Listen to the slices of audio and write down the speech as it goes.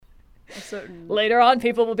Later on,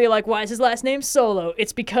 people will be like, why is his last name Solo?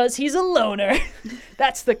 It's because he's a loner.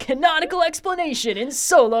 That's the canonical explanation in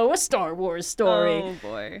Solo, a Star Wars story. Oh,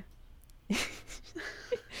 boy.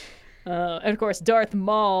 And of course, Darth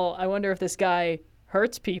Maul. I wonder if this guy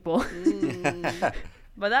hurts people.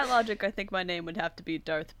 By that logic, I think my name would have to be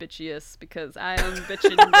Darth Bitchius, because I am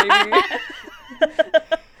bitchin', baby.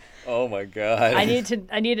 Oh my god. I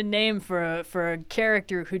need a name for a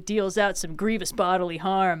character who deals out some grievous bodily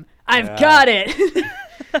harm. I've got it.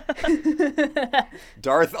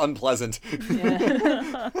 Darth Unpleasant.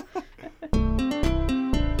 Yeah.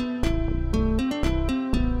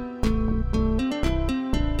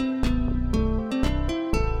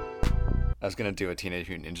 I was gonna do a Teenage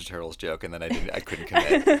Mutant Ninja Turtles joke, and then I couldn't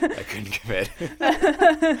commit.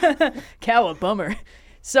 Cow, a bummer.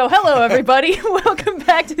 So, hello, everybody. Welcome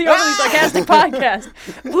back to the Overly Sarcastic Podcast.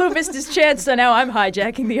 Blue missed his chance, so now I'm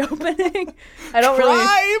hijacking the opening. I don't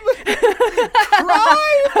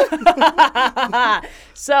Crime!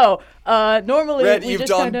 So, normally Red, we you've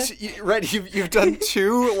just done kinda... Red, you've done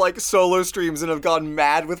 2 like solo streams and have gone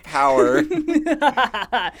mad with power.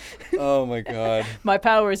 Oh my god. My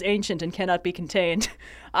power is ancient and cannot be contained.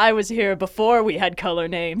 I was here before we had color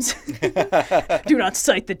names. Do not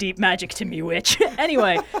cite the deep magic to me, witch.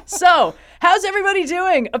 Anyway, so, how's everybody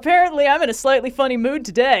doing? Apparently, I'm in a slightly funny mood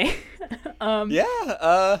today.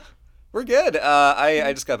 We're good.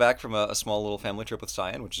 I just got back from a small little family trip with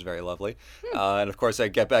Cyan, which is very lovely. And of course, I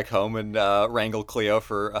get back home and wrangle Cleo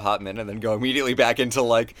for a hot minute, and then go immediately back into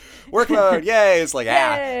like work mode. Yay! It's like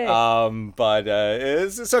Yay! but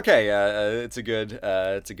it's okay. It's a good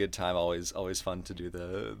time. Always fun to do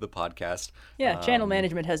the podcast. Yeah, channel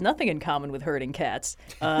management has nothing in common with herding cats.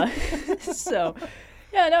 So,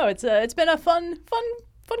 yeah, no, it's been a fun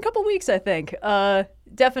couple weeks, I think.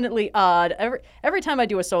 Definitely odd. Every time I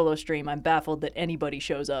do a solo stream, I'm baffled that anybody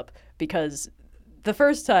shows up, because the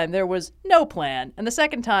first time there was no plan, and the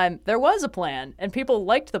second time there was a plan, and people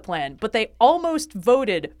liked the plan, but they almost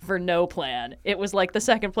voted for no plan. It was like the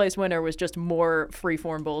second place winner was just more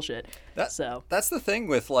freeform bullshit. That's the thing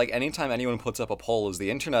with like anytime anyone puts up a poll is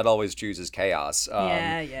the internet always chooses chaos.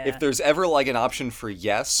 Yeah. If there's ever like an option for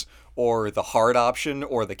yes, or the hard option,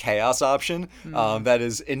 or the chaos option, that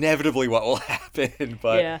is inevitably what will happen.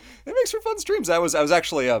 But it makes for fun streams. I was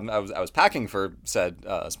actually I was packing for said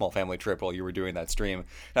small family trip while you were doing that stream.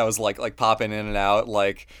 And I was like popping in and out,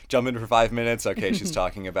 like jump in for 5 minutes. Okay, she's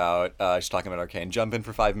talking about Arcane. Jump in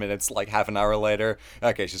for 5 minutes. Like half an hour later,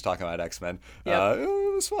 okay, she's talking about X-Men. Yep.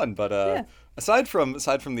 It was fun, but. Aside from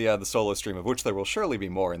the solo stream, of which there will surely be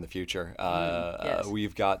more in the future, yes.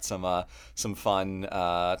 We've got some fun,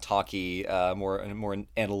 talky, more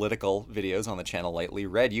analytical videos on the channel lately.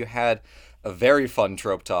 Red, you had a very fun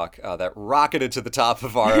trope talk that rocketed to the top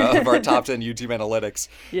of our top 10 YouTube analytics.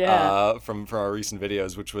 From our recent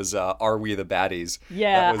videos, which was "Are We the Baddies?"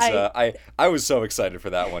 Yeah, that was, I was so excited for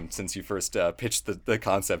that one since you first pitched the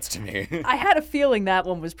concepts to me. I had a feeling that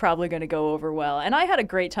one was probably going to go over well, and I had a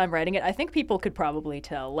great time writing it. I think people could probably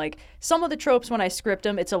tell. Like, some of the tropes, when I script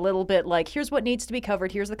them, it's a little bit like, here's what needs to be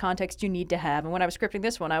covered, here's the context you need to have. And when I was scripting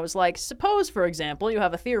this one, I was like, suppose, for example, you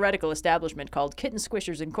have a theoretical establishment called Kitten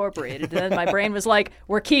Squishers Incorporated, and then my brain was like,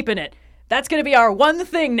 we're keeping it. That's going to be our one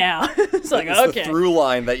thing now. It's like, it's okay. the through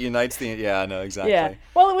line that unites the... Yeah, no, exactly. Yeah.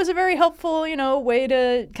 Well, it was a very helpful, way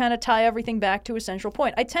to kind of tie everything back to a central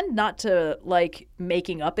point. I tend not to like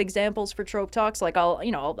making up examples for trope talks. Like,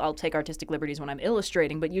 I'll take artistic liberties when I'm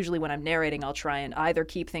illustrating, but usually when I'm narrating, I'll try and either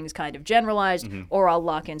keep things kind of generalized, or I'll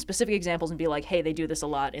lock in specific examples and be like, hey, they do this a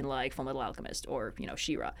lot in like Fullmetal Alchemist or,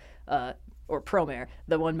 She-Ra, or Promare,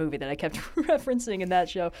 the one movie that I kept referencing in that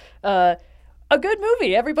show. A good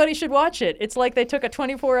movie. Everybody should watch it. It's like they took a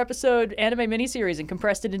 24-episode anime miniseries and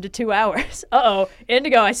compressed it into 2 hours. Uh-oh.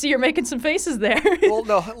 Indigo, I see you're making some faces there. Well,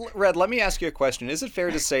 no, Red, let me ask you a question. Is it fair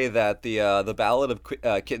to say that the Ballad of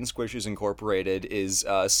Kitten Squishers Incorporated is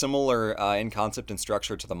similar in concept and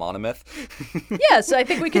structure to the Monomyth? Yes, I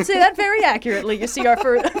think we can say that very accurately. You see, our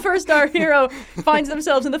our hero finds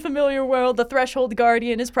themselves in the familiar world. The Threshold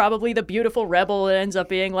Guardian is probably the beautiful rebel. It ends up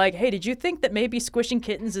being like, hey, did you think that maybe squishing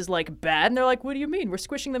kittens is like bad? And they're like, what do you mean? We're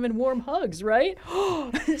squishing them in warm hugs, right?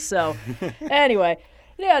 So, anyway.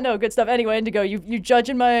 Yeah, no, good stuff. Anyway, Indigo, you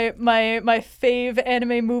judging my fave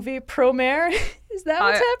anime movie, Promare? Is that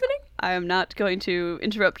what's happening? I am not going to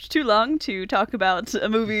interrupt too long to talk about a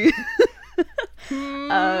movie.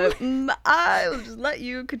 I'll just let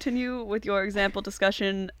you continue with your example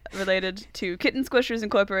discussion related to Kitten Squishers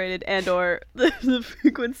Incorporated and/or the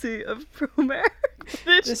frequency of Promare.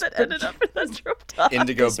 bitch that ended up in the Trope Talk.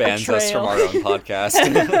 Indigo bans us from our own podcast.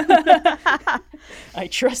 I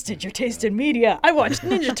trusted your taste in media. I watched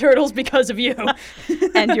Ninja Turtles because of you.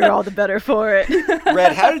 And you're all the better for it.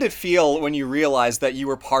 Red, how did it feel when you realized that you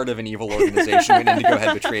were part of an evil organization when Indigo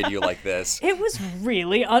had betrayed you like this? It was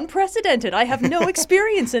really unprecedented. I have no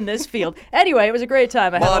experience in this field. Anyway, it was a great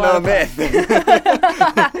time. I had a lot of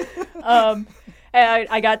fun.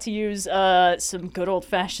 I got to use some good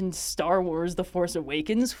old-fashioned Star Wars The Force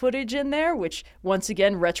Awakens footage in there, which once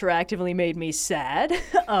again retroactively made me sad.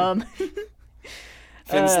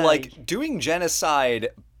 Finn's like, doing genocide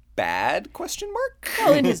bad, ?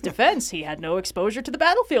 Well, in his defense, he had no exposure to the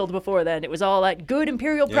battlefield before then. It was all that good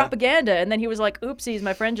Imperial propaganda, and then he was like, oopsies,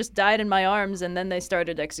 my friend just died in my arms, and then they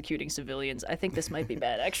started executing civilians. I think this might be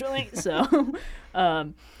bad, actually. So,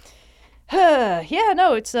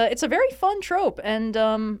 it's a very fun trope, and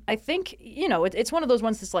I think, it's one of those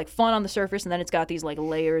ones that's like fun on the surface, and then it's got these like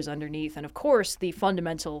layers underneath, and of course, the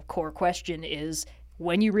fundamental core question is,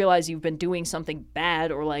 when you realize you've been doing something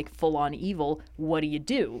bad or like full-on evil, what do you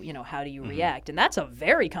do? How do you react? And that's a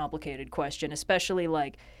very complicated question, especially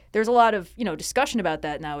like there's a lot of, discussion about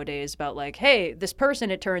that nowadays about like, hey, this person,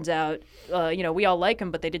 it turns out, we all like them,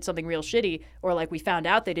 but they did something real shitty. Or like we found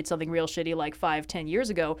out they did something real shitty like 5-10 years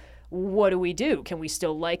ago. What do we do? Can we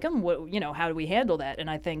still like them? How do we handle that? And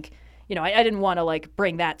I think, I didn't want to like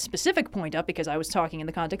bring that specific point up because I was talking in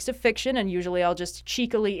the context of fiction, and usually I'll just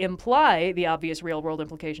cheekily imply the obvious real world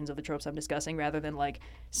implications of the tropes I'm discussing rather than like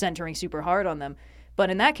centering super hard on them. But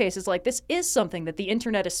in that case, it's like this is something that the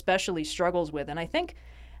internet especially struggles with. And I think,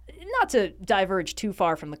 not to diverge too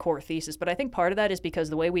far from the core thesis, but I think part of that is because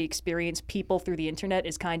the way we experience people through the internet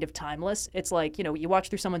is kind of timeless. It's like, you watch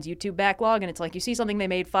through someone's YouTube backlog and it's like you see something they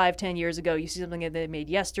made 5-10 years ago, you see something that they made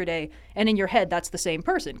yesterday, and in your head that's the same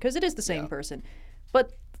person, because it is the same person.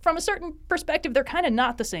 But from a certain perspective, they're kind of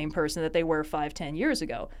not the same person that they were 5-10 years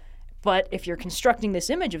ago. But if you're constructing this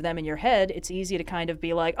image of them in your head, it's easy to kind of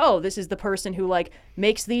be like, oh, this is the person who like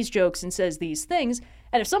makes these jokes and says these things.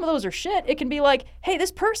 And if some of those are shit, it can be like, hey,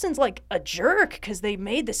 this person's like a jerk because they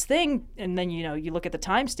made this thing. And then, you look at the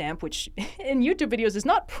timestamp, which in YouTube videos is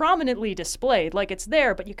not prominently displayed. Like it's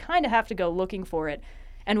there, but you kind of have to go looking for it.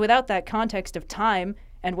 And without that context of time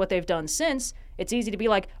and what they've done since, it's easy to be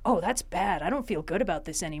like, oh, that's bad. I don't feel good about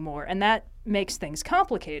this anymore. And that makes things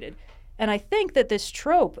complicated. And I think that this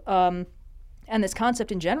trope and this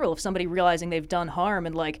concept in general of somebody realizing they've done harm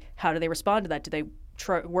and like, how do they respond to that? Do they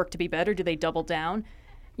work to be better? Do they double down?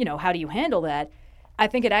 How do you handle that? I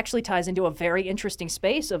think it actually ties into a very interesting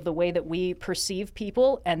space of the way that we perceive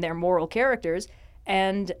people and their moral characters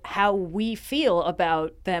and how we feel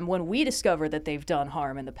about them when we discover that they've done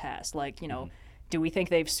harm in the past. Like, do we think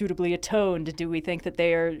they've suitably atoned? Do we think that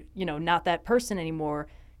they are, not that person anymore?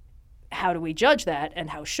 How do we judge that, and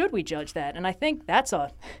how should we judge that? And I think that's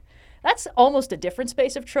almost a different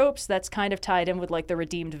space of tropes that's kind of tied in with like the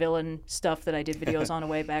redeemed villain stuff that I did videos on a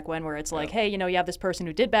way back when, where it's like, hey, you have this person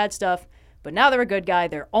who did bad stuff, but now they're a good guy.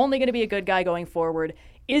 They're only going to be a good guy going forward.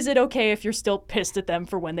 Is it okay if you're still pissed at them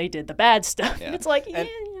for when they did the bad stuff? Yeah. And it's like,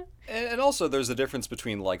 And also there's a difference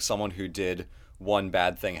between like someone who did one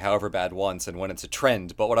bad thing, however bad once, and when it's a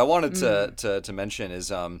trend. But what I wanted to mention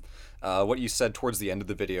is what you said towards the end of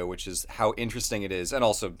the video, which is how interesting it is, and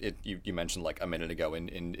also you mentioned like a minute ago in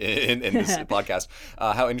this podcast,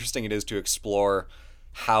 how interesting it is to explore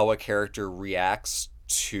how a character reacts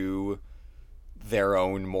to their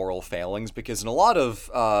own moral failings, because in a lot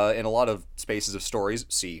of spaces of stories,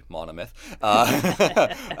 see Monomyth,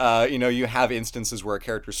 you have instances where a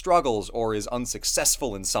character struggles or is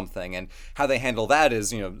unsuccessful in something, and how they handle that is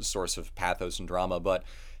the source of pathos and drama. But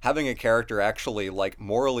having a character actually like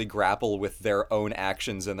morally grapple with their own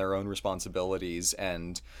actions and their own responsibilities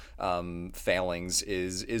and failings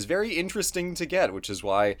is very interesting to get, which is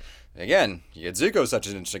why, again, Zuko is such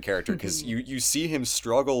an interesting character, because you see him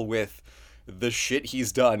struggle with the shit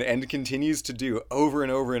he's done and continues to do over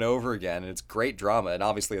and over and over again, and it's great drama. And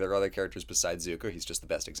obviously there are other characters besides Zuko. He's just the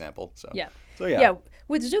best example. So yeah.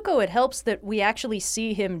 With Zuko, it helps that we actually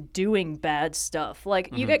see him doing bad stuff. Like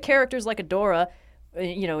you get characters like Adora,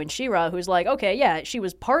 in She-Ra, who's like, okay, yeah, she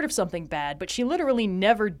was part of something bad, but she literally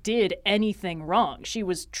never did anything wrong. She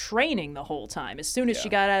was training the whole time. As soon as she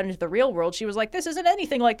got out into the real world, she was like, this isn't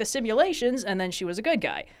anything like the simulations, and then she was a good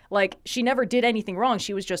guy. Like, she never did anything wrong.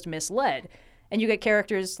 She was just misled. And you get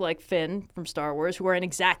characters like Finn from Star Wars who are in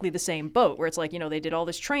exactly the same boat, where it's like, they did all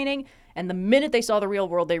this training, and the minute they saw the real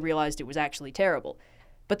world, they realized it was actually terrible.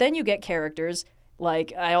 But then you get characters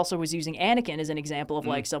Like, I also was using Anakin as an example of,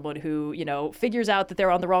 like, someone who, figures out that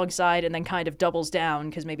they're on the wrong side and then kind of doubles down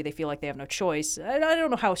because maybe they feel like they have no choice. I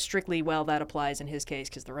don't know how strictly well that applies in his case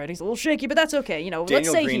because the writing's a little shaky, but that's okay.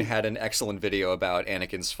 Daniel Green had an excellent video about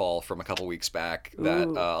Anakin's fall from a couple weeks back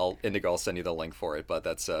that I'll send you the link for it, but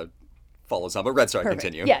that's follows on. But Red, sorry,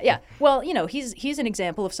 continue. Yeah. Well, he's an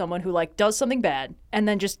example of someone who, like, does something bad and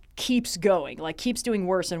then just keeps going, like, keeps doing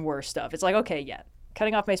worse and worse stuff. It's like, okay, yeah,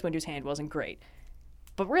 cutting off Mace Windu's hand wasn't great.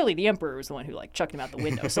 But really, the Emperor was the one who, like, chucked him out the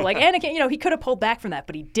window. So, like, Anakin, he could have pulled back from that,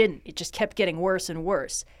 but he didn't. It just kept getting worse and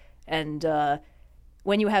worse. And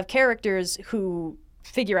when you have characters who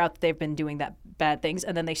figure out that they've been doing that bad things,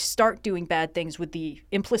 and then they start doing bad things with the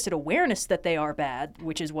implicit awareness that they are bad,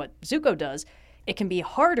 which is what Zuko does, it can be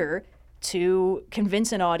harder to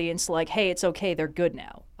convince an audience, like, hey, it's okay, they're good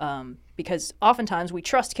now. Because oftentimes we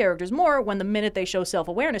trust characters more when the minute they show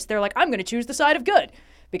self-awareness, they're like, I'm going to choose the side of good,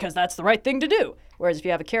 because that's the right thing to do. Whereas if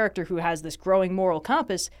you have a character who has this growing moral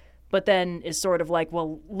compass, but then is sort of like,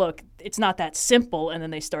 well, look, it's not that simple, and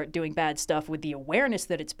then they start doing bad stuff with the awareness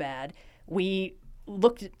that it's bad, we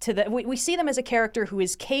look to that. We see them as a character who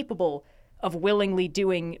is capable of willingly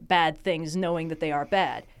doing bad things knowing that they are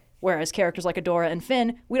bad. Whereas characters like Adora and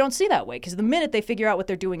Finn, we don't see that way, because the minute they figure out what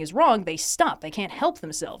they're doing is wrong, they stop. They can't help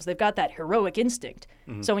themselves. They've got that heroic instinct.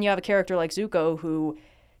 Mm-hmm. So when you have a character like Zuko who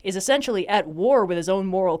is essentially at war with his own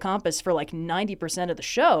moral compass for like 90% of the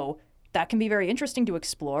show, that can be very interesting to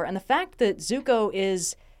explore. And the fact that Zuko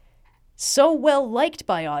is so well liked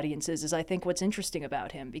by audiences is, I think, what's interesting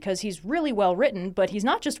about him, because he's really well written, but he's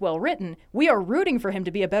not just well written. We are rooting for him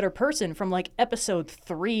to be a better person from like episode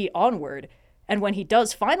 3 onward. And when he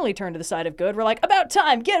does finally turn to the side of good, we're like, about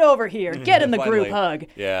time, get over here, get in the group hug.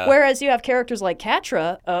 Yeah. Whereas you have characters like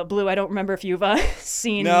Catra, Blue, I don't remember if you've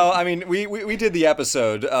seen... No, I mean, we did the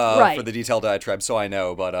episode for the detailed diatribe, so I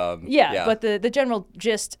know, but... Yeah, but the general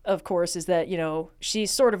gist, of course, is that, she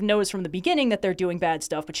sort of knows from the beginning that they're doing bad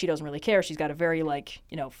stuff, but she doesn't really care. She's got a very, like,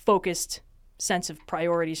 focused sense of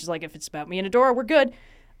priority. She's like, if it's about me and Adora, we're good.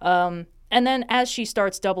 And then as she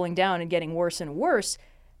starts doubling down and getting worse and worse...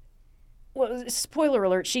 Well, spoiler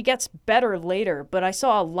alert, she gets better later, but I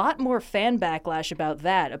saw a lot more fan backlash about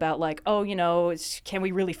that, about like, oh, can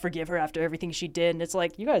we really forgive her after everything she did? And it's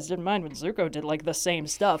like, you guys didn't mind when Zuko did like the same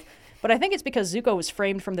stuff. But I think it's because Zuko was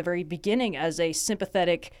framed from the very beginning as a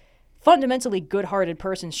sympathetic, fundamentally good-hearted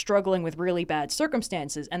person struggling with really bad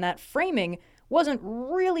circumstances, and that framing wasn't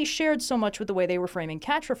really shared so much with the way they were framing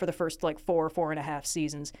Catra for the first like 4.5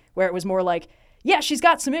 seasons, where it was more like, yeah, she's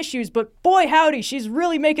got some issues, but boy howdy, she's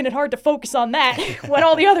really making it hard to focus on that when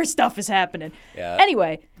all the other stuff is happening. Yeah.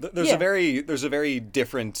 Anyway, there's a very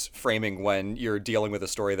different framing when you're dealing with a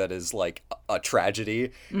story that is like a tragedy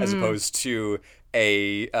as opposed to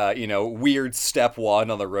a weird step one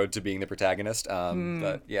on the road to being the protagonist.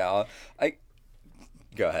 But yeah,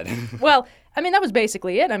 go ahead. Well, I mean, that was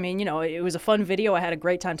basically it. I mean, it was a fun video. I had a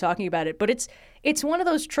great time talking about it. But it's one of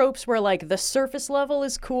those tropes where, like, the surface level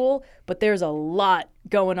is cool, but there's a lot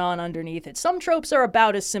going on underneath it. Some tropes are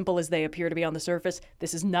about as simple as they appear to be on the surface.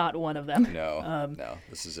 This is not one of them. No.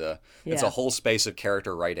 This is it's a whole space of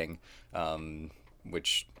character writing,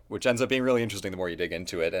 which ends up being really interesting the more you dig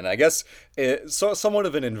into it. And I guess somewhat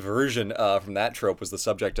of an inversion from that trope was the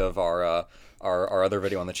subject of our other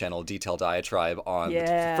video on the channel, Detailed Diatribe, on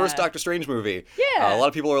the first Doctor Strange movie. Yeah. A lot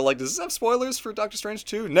of people are like, does this have spoilers for Doctor Strange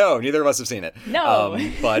 2? No, neither of us have seen it. No.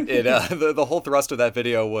 But the whole thrust of that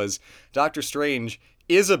video was Doctor Strange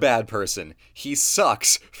is a bad person. He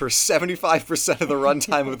sucks for 75% of the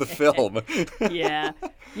runtime of the film. Yeah.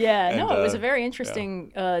 It was a very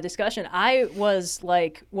interesting discussion. I was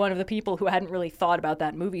like one of the people who hadn't really thought about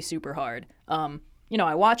that movie super hard. I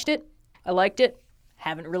watched it. I liked it.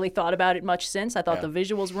 Haven't really thought about it much since. I thought the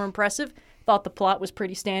visuals were impressive. Thought the plot was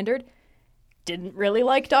pretty standard. Didn't really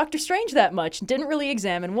like Doctor Strange that much. Didn't really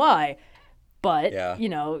examine why. But,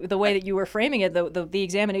 the way that you were framing it, the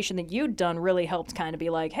examination that you'd done really helped kind of be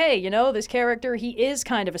like, hey, this character, he is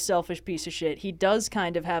kind of a selfish piece of shit. He does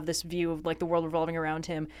kind of have this view of, like, the world revolving around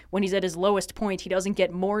him. When he's at his lowest point, he doesn't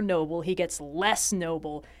get more noble. He gets less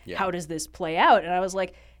noble. Yeah. How does this play out? And I was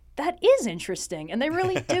like, that is interesting. And they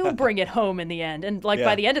really do bring it home in the end. And,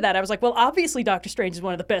 by the end of that, I was like, well, obviously Doctor Strange is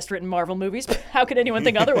one of the best written Marvel movies. How could anyone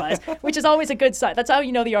think otherwise? Which is always a good sign. That's how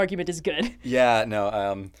you know the argument is good. Yeah,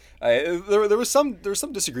 no. There was some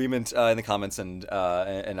disagreement in the comments and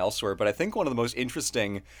elsewhere, but I think one of the most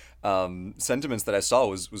interesting sentiments that I saw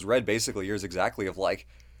was read basically yours exactly of like,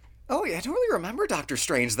 Oh, yeah, I don't really remember Doctor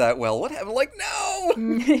Strange that well. What happened? Like, no!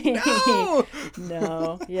 No!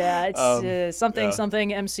 No. Yeah, it's something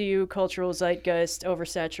MCU cultural zeitgeist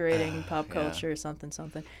oversaturating pop culture, something.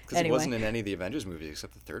 Because Anyway. he wasn't in any of the Avengers movies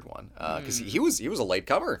except the third one. Because he was a late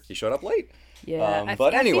comer. He showed up late. Yeah,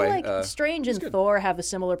 but anyway, I feel like Strange and Thor have a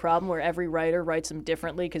similar problem where every writer writes them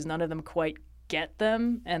differently because none of them quite get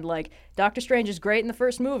them. And like Doctor Strange is great in the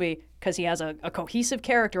first movie because he has a cohesive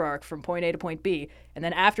character arc from point A to point B, and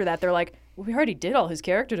then after that they're like, well, we already did all his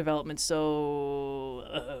character development, so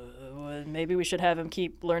maybe we should have him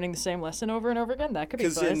keep learning the same lesson over and over again. That could be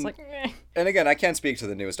fun. It's like, And again, I can't speak to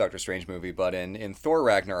the newest Doctor Strange movie, but in Thor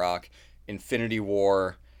Ragnarok, Infinity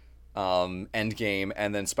War, Endgame,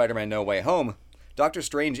 and then Spider-Man No Way Home, Doctor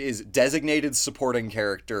Strange is designated supporting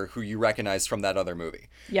character who you recognize from that other movie.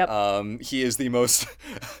 Yep. He is the most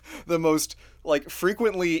like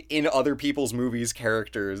frequently in other people's movies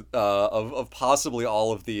characters of possibly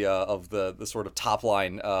all of the sort of top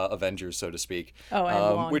line Avengers, so to speak. Oh,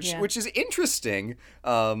 and Wong, which is interesting.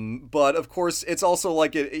 But of course, it's also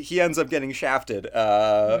like he ends up getting shafted,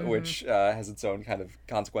 which has its own kind of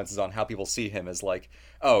consequences on how people see him as like,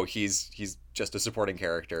 oh, he's just a supporting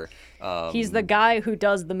character. He's the guy who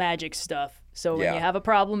does the magic stuff. So when you have a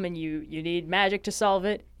problem and you need magic to solve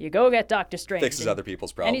it, you go get Doctor Strange. Fixes other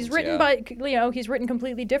people's problems. And he's written he's written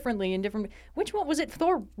completely differently in different. Which one was it?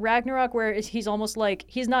 Thor Ragnarok, where he's almost like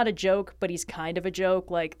he's not a joke, but he's kind of a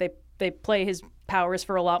joke. Like they play his powers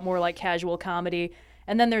for a lot more like casual comedy.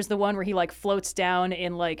 And then there's the one where he like floats down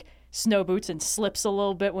in like snow boots and slips a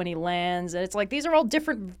little bit when he lands, and it's like these are all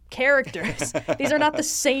different characters. These are not the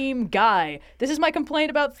same guy. This is my complaint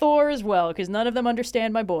about Thor as well, because none of them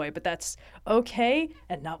understand my boy, but that's okay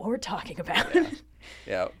and not what we're talking about.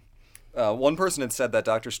 Yeah. One person had said that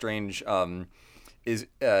Doctor Strange is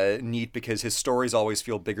neat because his stories always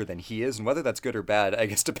feel bigger than he is, and whether that's good or bad, I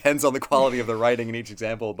guess depends on the quality of the writing in each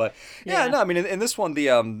example. But I mean, in this one,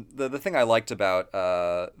 the thing I liked about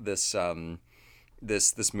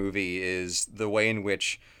this movie is the way in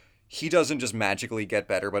which he doesn't just magically get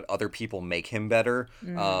better, but other people make him better.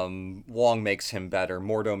 Wong makes him better.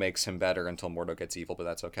 Mordo makes him better until Mordo gets evil, but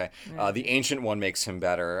that's okay. The Ancient One makes him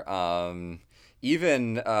better.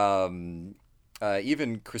 Even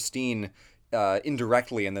Christine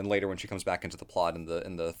indirectly, and then later when she comes back into the plot in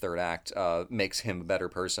the third act, makes him a better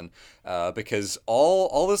person, because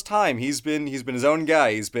all this time he's been his own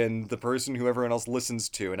guy. He's been the person who everyone else listens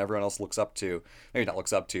to and everyone else looks up to. Maybe not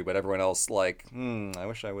looks up to, but everyone else like, I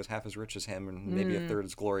wish I was half as rich as him and maybe a third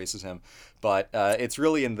as glorious as him. But it's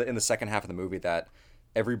really in the second half of the movie that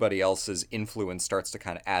everybody else's influence starts to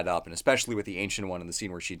kind of add up, and especially with the Ancient One in the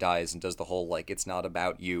scene where she dies and does the whole like it's not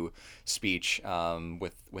about you speech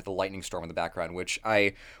with a lightning storm in the background, which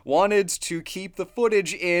I wanted to keep the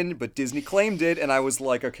footage in, but Disney claimed it, and I was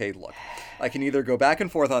like, okay, look, I can either go back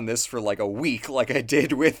and forth on this for like a week, like I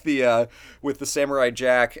did with the Samurai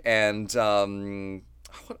Jack and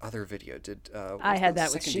what other video did I had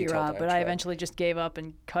that with She-Ra, but I eventually just gave up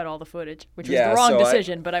and cut all the footage, which was the wrong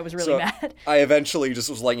decision, but I was really mad. I eventually just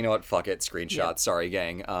was like, you know what, fuck it, screenshot, Yeah. Sorry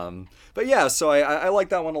gang. But yeah, so I like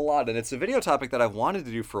that one a lot, and it's a video topic that I've wanted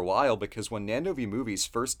to do for a while, because when Nando V Movies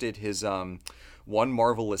first did his One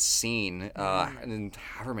Marvelous Scene, and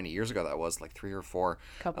however many years ago that was, like 3 or 4.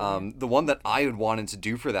 The one that I had wanted to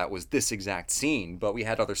do for that was this exact scene, but we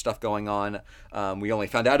had other stuff going on. We only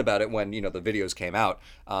found out about it when, the videos came out.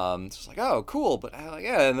 So it's like, oh, cool, but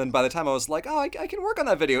yeah. And then by the time I was like, oh, I can work on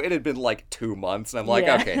that video, it had been like 2 months, and I'm like,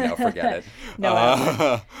 okay, no, forget it.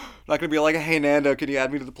 I'm not gonna be like, hey Nando, can you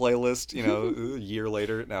add me to the playlist? A year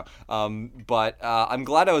later, no. But I'm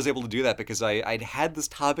glad I was able to do that, because I'd had this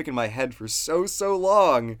topic in my head for so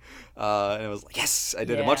long, and it was like, yes, I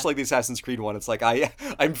did it. Much like the Assassin's Creed one, it's like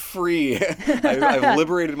I'm free. I've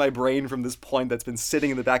liberated my brain from this point that's been sitting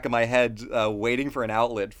in the back of my head, waiting for an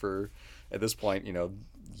outlet for, at this point,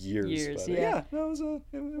 years. But, yeah. No, it was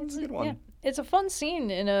a good one. Yeah. It's a fun scene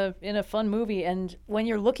in a fun movie, and when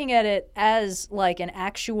you're looking at it as like an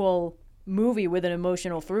actual movie with an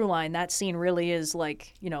emotional through line, that scene really is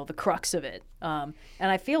like, the crux of it. And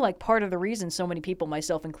I feel like part of the reason so many people,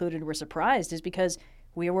 myself included, were surprised is because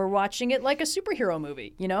we were watching it like a superhero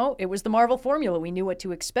movie. It was the Marvel formula. We knew what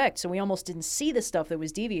to expect, so we almost didn't see the stuff that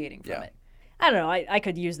was deviating from it. I don't know. I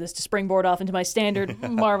could use this to springboard off into my standard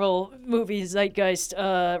Marvel movie zeitgeist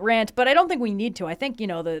rant, but I don't think we need to. I think,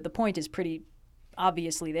 the point is pretty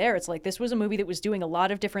obviously there. It's like this was a movie that was doing a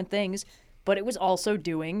lot of different things, but it was also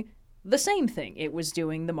doing the same thing. It was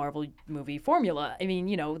doing the Marvel movie formula. I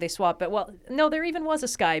mean, they swap it. Well, no, there even was a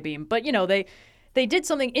sky beam, but, they did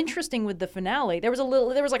something interesting with the finale. There was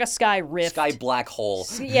like a sky rift. Sky black hole.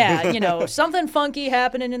 Yeah, something funky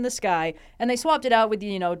happening in the sky. And they swapped it out with,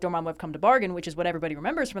 Dormammu Have Come to Bargain, which is what everybody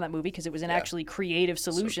remembers from that movie because it was an actually creative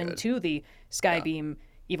solution to the Skybeam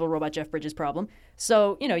evil robot Jeff Bridges problem.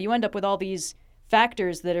 So, you end up with all these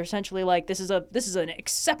factors that are essentially like, this is an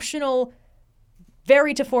exceptional,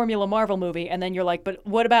 very to formula Marvel movie, and then you're like, but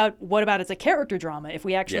what about it's a character drama? If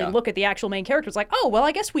we actually look at the actual main characters, like, oh, well,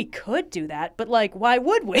 I guess we could do that, but like, why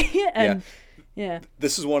would we? And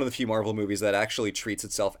this is one of the few Marvel movies that actually treats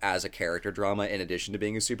itself as a character drama in addition to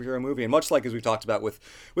being a superhero movie. And much like as we've talked about with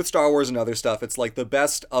Star Wars and other stuff, it's like the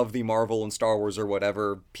best of the Marvel and Star Wars or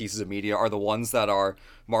whatever pieces of media are the ones that are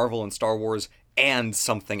Marvel and Star Wars and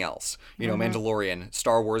something else. Mandalorian,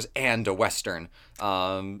 Star Wars and a Western,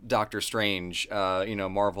 Doctor Strange,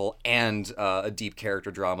 Marvel and a deep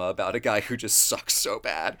character drama about a guy who just sucks so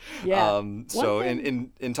bad. Yeah. So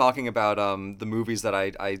in talking about the movies that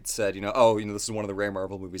I said, this is one of the rare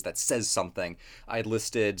Marvel movies that says something, I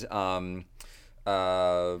listed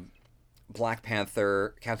Black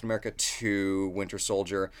Panther, Captain America 2, Winter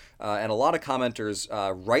Soldier, and a lot of commenters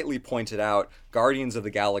rightly pointed out Guardians of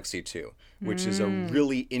the Galaxy 2, which is a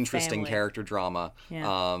really interesting character drama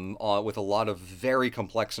with a lot of very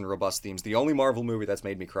complex and robust themes. The only Marvel movie that's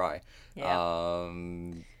made me cry. Yeah.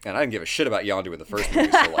 And I didn't give a shit about Yondu in the first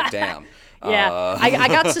movie, so like, damn. Yeah, I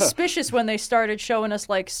got suspicious when they started showing us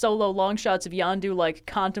like solo long shots of Yondu like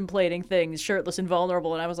contemplating things, shirtless and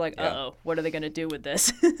vulnerable, and I was like, uh-oh, what are they going to do with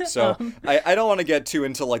this? So I don't want to get too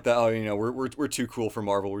into like we're too cool for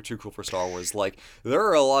Marvel, we're too cool for Star Wars. Like, there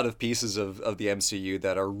are a lot of pieces of the MCU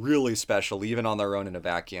that are really special, even on their own in a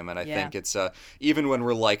vacuum, and I think it's even when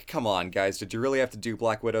we're like, come on, guys, did you really have to do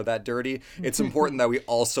Black Widow that dirty? It's important that we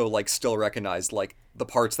also like still recognize like the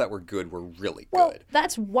parts that were good were really good. Well,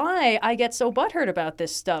 that's why I get so butthurt about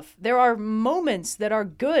this stuff. There are moments that are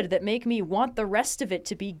good that make me want the rest of it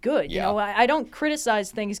to be good. Yeah. I don't criticize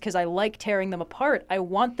things because I like tearing them apart. I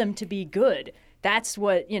want them to be good. That's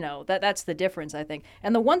what, that's the difference, I think.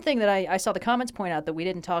 And the one thing that I saw the comments point out that we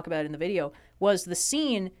didn't talk about in the video was the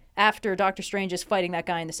scene after Doctor Strange is fighting that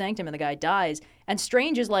guy in the Sanctum and the guy dies. And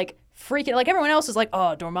Strange is like freaking, like everyone else is like,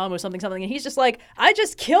 oh, Dormammu something. And he's just like, I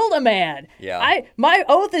just killed a man. Yeah. My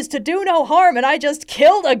oath is to do no harm, and I just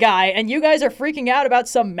killed a guy, and you guys are freaking out about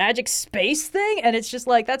some magic space thing? And it's just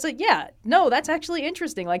like, that's actually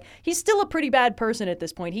interesting. Like, he's still a pretty bad person at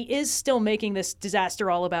this point. He is still making this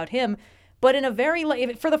disaster all about him. But in a very,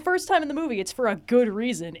 for the first time in the movie, it's for a good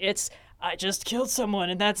reason. It's, I just killed someone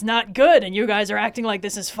and that's not good, and you guys are acting like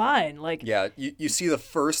this is fine. Like, yeah, you see the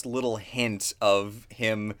first little hint of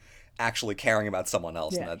him actually caring about someone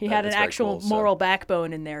else. Yeah, and he had an actual cool, moral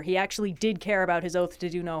backbone in there. He actually did care about his oath to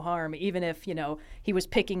do no harm, even if, he was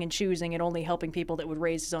picking and choosing and only helping people that would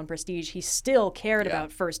raise his own prestige. He still cared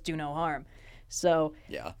about first do no harm. So,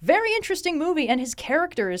 very interesting movie, and his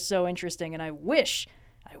character is so interesting, and I wish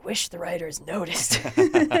the writers noticed.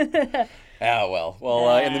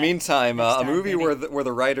 Well, in the meantime, a movie where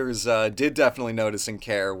the writers did definitely notice and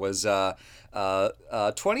care was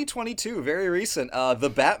 2022, very recent, The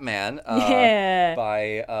Batman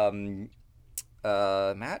by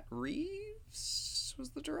Matt Reeves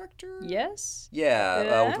was the director? Yes.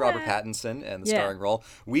 Yeah, with Robert Pattinson in the starring role.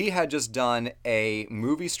 We had just done a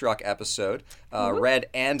Movie Struck episode, Red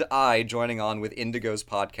and I joining on with Indigo's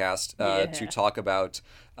podcast to talk about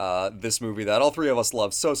this movie that all three of us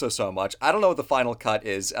love so much. I don't know what the final cut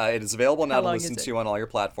is. It is available now to listen to on all your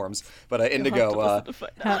platforms. But Indigo,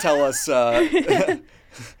 tell us. Tell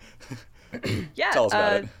us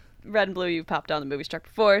about it. Red and Blue, you've popped on the Movie Struck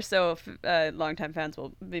before, so longtime fans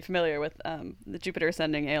will be familiar with the Jupiter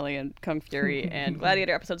Ascending, Alien, Kung Fury, and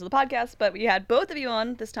Gladiator episodes of the podcast. But we had both of you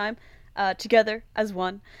on this time together as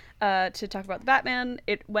one to talk about the Batman.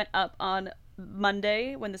 It went up on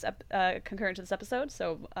Monday when this concurrent to this episode,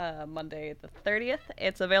 so Monday the 30th.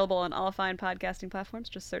 It's available on all fine podcasting platforms.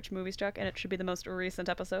 Just search Movie Struck, and it should be the most recent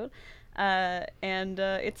episode. And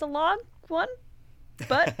it's a long one,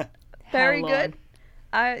 but very good.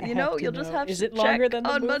 You'll just have to check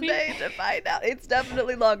on Monday to find out. It's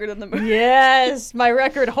definitely longer than the movie. Yes, my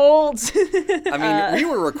record holds. I mean, we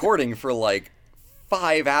were recording for like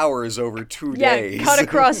 5 hours over 2 days. Yeah, cut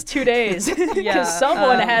across 2 days. Because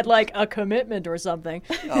someone had like a commitment or something.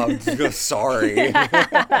 Oh, sorry.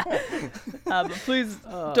 But please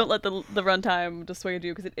don't let the runtime dissuade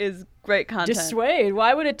you, because it is great content. Dissuade?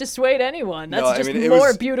 Why would it dissuade anyone? That's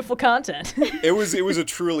more beautiful content. It was a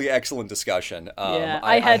truly excellent discussion.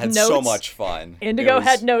 I had notes. So much fun. Indigo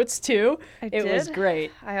had notes too. It was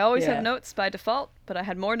great. I always have notes by default, but I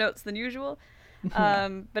had more notes than usual.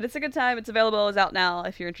 But it's a good time. It's available. It's out now.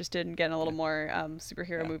 If you're interested in getting a little more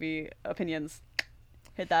superhero movie opinions,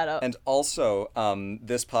 hit that up. And also,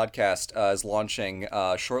 this podcast is launching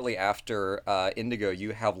shortly after Indigo.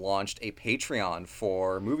 You have launched a Patreon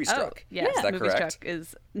for Movie Struck. Oh, yes. Is that Movie correct? Struck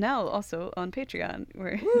is now also on Patreon.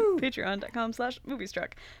 We're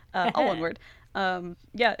patreon.com/moviestruck. All one word.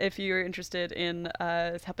 If you're interested in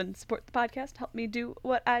helping support the podcast, help me do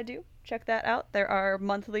what I do, check that out. There are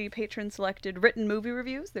monthly patron-selected written movie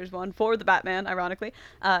reviews. There's one for The Batman, ironically,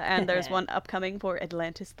 and there's one upcoming for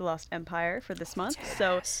Atlantis: The Lost Empire for this month. Yes.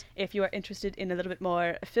 So if you are interested in a little bit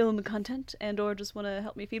more film content and or just want to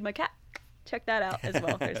help me feed my cat, check that out as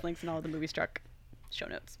well. There's links in all the Movie Struck show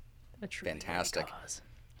notes. Fantastic.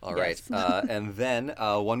 All yes. right, and then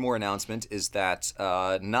one more announcement is that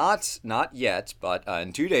not yet, but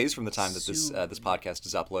in 2 days from the time that this podcast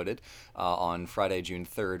is uploaded, on Friday, June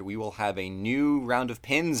 3rd, we will have a new round of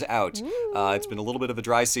pins out. It's been a little bit of a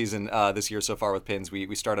dry season this year so far with pins.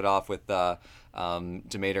 We started off with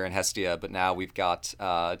Demeter and Hestia, but now we've got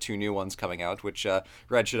 2 new ones coming out. Which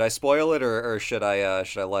Red, should I spoil it or should I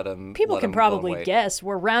let them? People can probably guess.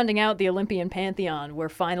 We're rounding out the Olympian pantheon. We're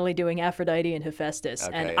finally doing Aphrodite and Hephaestus,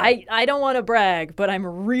 and I don't want to brag, but I'm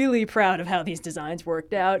really proud of how these designs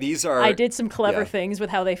worked out. I did some clever things with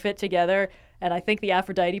how they fit together. And I think the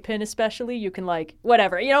Aphrodite pin especially, you can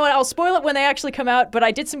whatever. You know what, I'll spoil it when they actually come out, but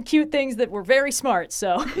I did some cute things that were very smart,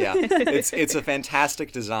 so. Yeah, it's a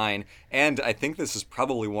fantastic design, and I think this is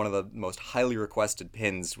probably one of the most highly requested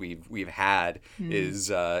pins we've had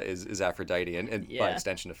is Aphrodite, and by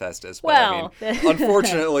extension Hephaestus. But well, I mean,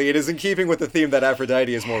 unfortunately, it is in keeping with the theme that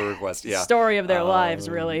Aphrodite is more requested. Yeah. Story of their lives,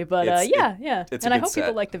 really. But it's and I hope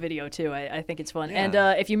people like the video, too. I think it's fun. Yeah.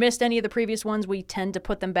 And if you missed any of the previous ones, we tend to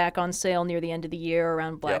put them back on sale near the end of the year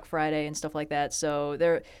around Black Friday and stuff like that.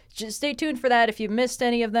 So just stay tuned for that. If you missed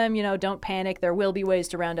any of them, don't panic. There will be ways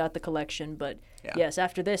to round out the collection. But yes,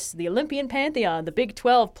 after this, the Olympian Pantheon, the Big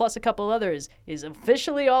 12 plus a couple others, is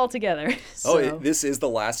officially all together. So, this is the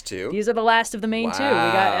last 2? These are the last of the main 2.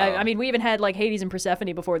 We even had Hades and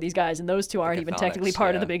Persephone before these guys, and those 2 aren't even technically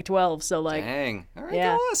part of the Big 12. So dang. All right,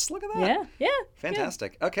 go us. Look at that. Yeah.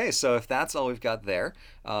 Fantastic. Yeah. Okay, so if that's all we've got there,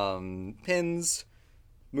 pins,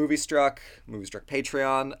 Movie Struck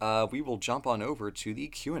Patreon, we will jump on over to the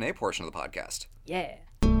Q&A portion of the podcast. Yeah.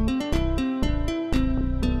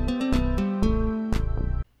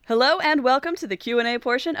 Hello and welcome to the Q&A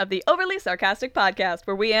portion of the Overly Sarcastic Podcast,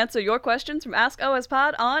 where we answer your questions from Ask OS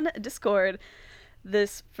Pod on Discord.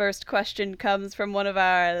 This first question comes from one of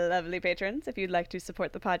our lovely patrons. If you'd like to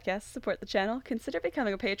support the podcast, support the channel, consider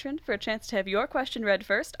becoming a patron for a chance to have your question read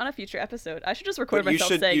first on a future episode. I should just record myself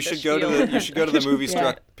saying this. You should go to the Movie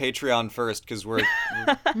Struck Patreon first, because we're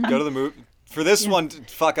go to the movie. For this one,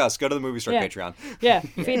 fuck us. Go to the Movie Struck Patreon. Yeah,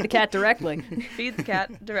 feed the cat directly. Feed the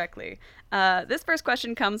cat directly. This first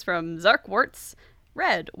question comes from Zark Warts.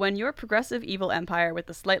 Red, when your progressive evil empire with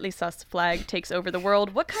the slightly sus flag takes over the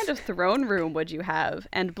world, what kind of throne room would you have?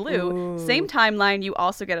 And Blue, same timeline, you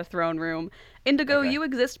also get a throne room. Indigo, you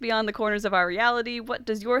exist beyond the corners of our reality. What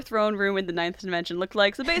does your throne room in the 9th dimension look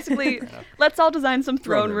like? So basically, let's all design some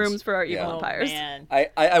throne rooms for our evil empires. Man.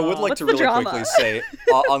 I would like to really quickly say,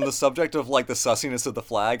 on the subject of the sussiness of the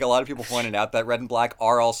flag, a lot of people pointed out that red and black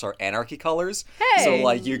are also anarchy colors. Hey!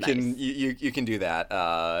 So you can do that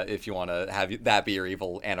if you want to have that be your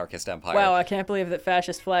evil anarchist empire. Wow, I can't believe that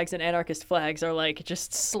fascist flags and anarchist flags are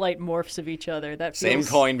just slight morphs of each other. That feels... Same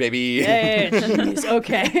coin, baby. Hey, jeez,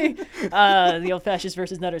 okay. The old fascist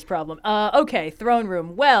versus nutters problem. Okay, throne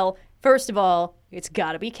room. Well, first of all, it's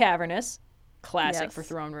got to be cavernous. Classic for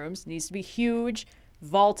throne rooms. It needs to be huge,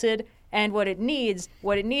 vaulted, and what it needs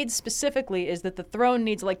specifically is that the throne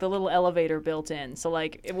needs the little elevator built in. So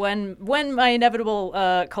when my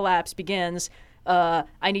inevitable collapse begins,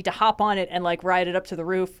 I need to hop on it and ride it up to the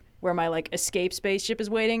roof where my escape spaceship is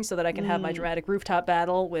waiting, so that I can have my dramatic rooftop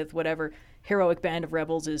battle with whatever heroic band of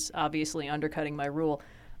rebels is obviously undercutting my rule.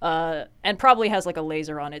 And probably has a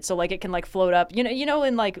laser on it, so it can float up. You know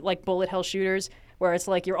in like bullet hell shooters where it's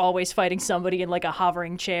you're always fighting somebody in a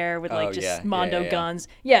hovering chair with Mondo guns.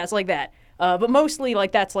 Yeah, it's like that. But mostly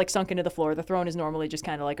that's sunk into the floor. The throne is normally just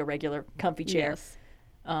kind of a regular comfy chair. Yes.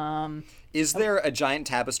 Is there a giant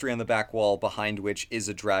tapestry on the back wall behind which is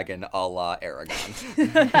a dragon a la Aragon?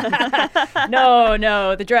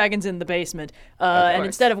 No, the dragon's in the basement. And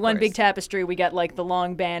instead of one big tapestry, we got the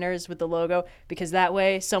long banners with the logo, because that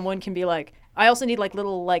way someone can be I also need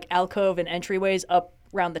little alcove and entryways up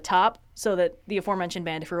around the top so that the aforementioned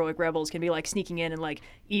band of heroic rebels can be like sneaking in and like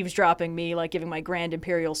eavesdropping me, like giving my grand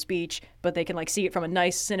imperial speech, but they can like see it from a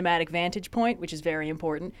nice cinematic vantage point, which is very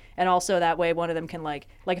important. And also that way one of them can like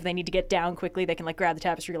if they need to get down quickly, they can like grab the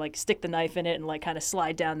tapestry, like stick the knife in it and like kind of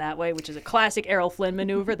slide down that way, which is a classic Errol Flynn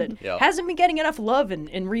maneuver that hasn't been getting enough love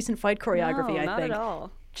in recent fight choreography, I think. Not at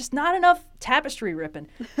all. Just not enough tapestry ripping.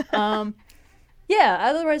 Yeah,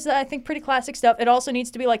 otherwise I think pretty classic stuff. It also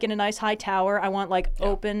needs to be like in a nice high tower. I want like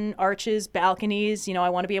open arches, balconies. You know, I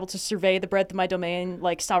want to be able to survey the breadth of my domain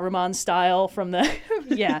like Saruman style from the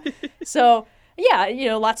So, yeah, you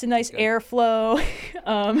know, lots of nice airflow.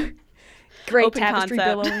 Great open tapestry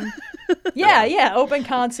concept. billowing. Yeah, open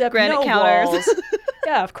concept, Granite no counters. walls.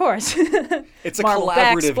 Yeah, of course. It's a Marble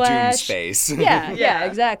collaborative backsplash. Doom space. Yeah,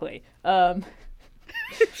 exactly.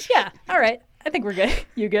 Yeah, all right. I think we're good.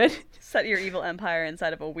 You good? Set your evil empire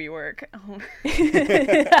inside of a WeWork.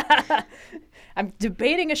 I'm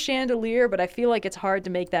debating a chandelier, but I feel like it's hard to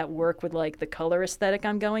make that work with like the color aesthetic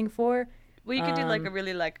I'm going for. Well, you could do like a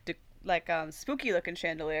really spooky looking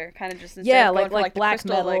chandelier, kind of just instead Yeah, of going like for, black the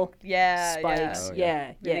crystal, metal yeah. spikes.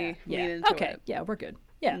 Yeah. Really lean into Okay, it. yeah, we're good.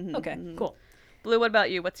 Yeah, okay, cool. Blue, what about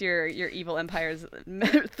you? What's your evil empire's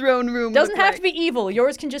throne room? Doesn't look have like? to be evil.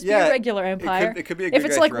 Yours can just be a regular empire. It could be a if good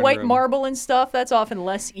it's guy like throne white room. marble and stuff, that's often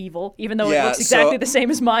less evil, even though it Yeah, looks exactly so- the same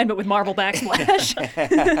as mine, but with marble backsplash.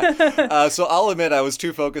 So I'll admit I was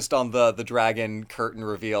too focused on the dragon curtain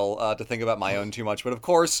reveal to think about my own too much. But of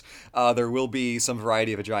course, there will be some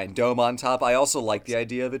variety of a giant dome on top. I also like the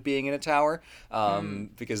idea of it being in a tower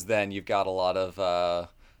because then you've got a lot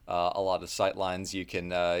of sight lines. You can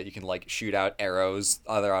like shoot out arrows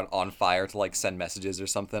either on fire to like send messages or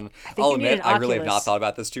something. I'll you need admit an I really have Oculus. not thought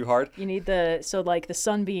about this too hard. You need the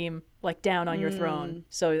sunbeam like down on your throne,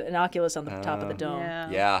 so an Oculus on the top of the dome.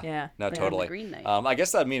 Yeah. Yeah. No, Yeah. totally. The Green Knight. I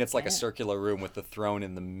guess that'd mean it's like a circular room with the throne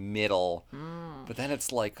in the middle. But then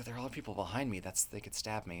it's like there are a lot of people behind me. They could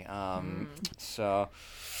stab me. So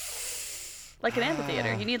Like an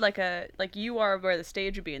amphitheater. You need like you are where the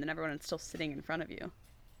stage would be, and then everyone is still sitting in front of you.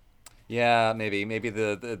 yeah, maybe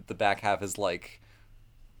the back half is like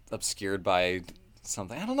obscured by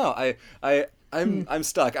something. I don't know. I'm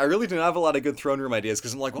stuck. I really do not have a lot of good throne room ideas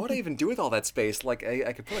because I'm like, what would I even do with all that space? Like,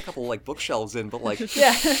 I could put a couple like bookshelves in, but like,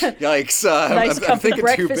 yikes! Nice I'm comfy thinking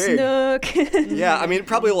too breakfast big. nook. Yeah, I mean,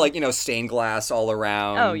 probably like stained glass all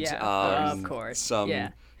around. Oh, yeah, of course. Some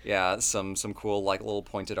Yeah. some cool like little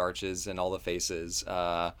pointed arches in all the faces.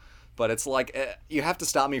 But it's like you have to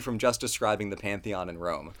stop me from just describing the Pantheon in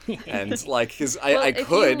Rome, and like because I if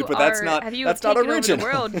could, you but that's are- not have you that's not taken original.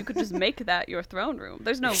 Over the world, you could just make that your throne room.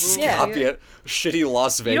 There's no rules. Copy it, shitty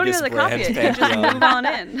Las You don't Vegas even have to copy brand it. You just Pantheon. move on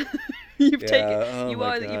in. You've Yeah, taken. oh You my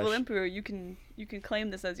are the evil gosh. emperor. You can claim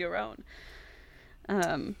this as your own.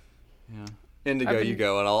 Indigo, you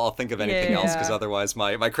go, and I'll think of anything else because Yeah. otherwise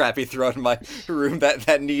my crappy throne in my room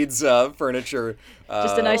that needs furniture.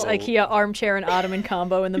 Just a nice IKEA armchair and ottoman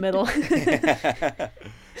combo in the middle.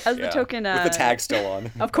 As the token, with the tag still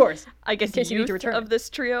on. Of course. I guess in case you need to youth return of it. this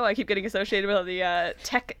trio, I keep getting associated with the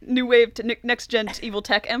tech new wave next gen evil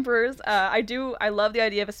tech emperors. I love the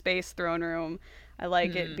idea of a space throne room. I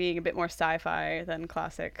like it being a bit more sci-fi than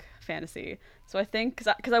classic fantasy. So I think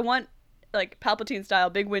because I want like Palpatine style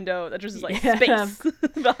big window that just is like space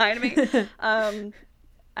behind me,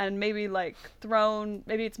 and maybe like throne.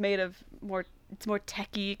 Maybe it's made of it's more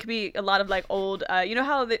techy. It could be a lot of like old. You know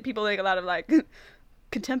how people make a lot of like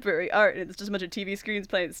contemporary art and it's just a bunch of TV screens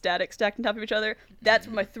playing static stacked on top of each other. That's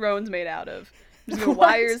what my throne's made out of. There's no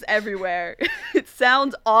wires everywhere. It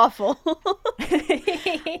sounds awful.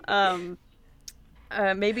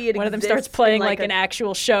 Maybe it One of them exists starts playing in, like an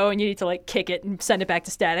actual show and you need to like kick it and send it back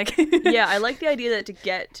to static. Yeah, I like the idea that to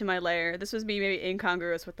get to my lair, this was me maybe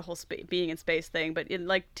incongruous with the whole being in space thing, but in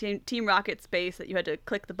like Team Rocket space that you had to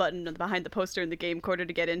click the button behind the poster in the game quarter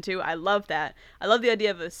to get into. I love that. I love the idea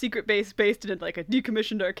of a secret base based in like a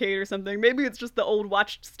decommissioned arcade or something. Maybe it's just the old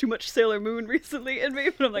watched too much Sailor Moon recently in me,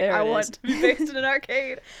 but I'm like, There I it want is. to be based in an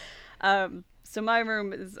arcade. So my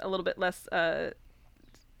room is a little bit less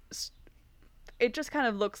it just kind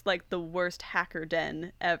of looks like the worst hacker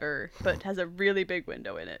den ever, but has a really big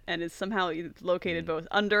window in it and is somehow located both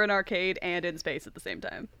under an arcade and in space at the same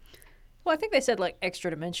time. Well, I think they said like extra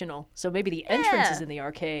dimensional, so maybe the entrance is in the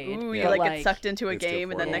arcade. Ooh, but, you like get sucked into a Let's go game,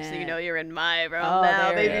 and for then it. next thing you know, you're in my room Oh, now,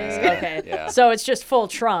 there baby. it is. Yeah. Okay. Yeah. So it's just full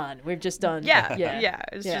Tron. We've just done. Yeah, Yeah.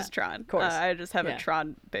 it's Yeah. just Tron. Of course. I just have Yeah. a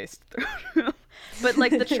Tron-based throne room. But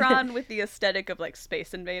like the Tron with the aesthetic of like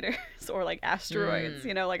Space Invaders or like asteroids,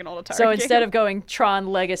 you know, like an old Atari So game. instead of going Tron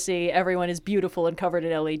Legacy, everyone is beautiful and covered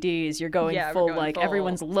in LEDs, you're going full like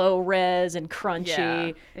everyone's low res and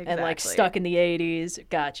crunchy and like stuck in the 80s.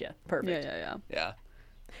 Gotcha. Perfect. Yeah.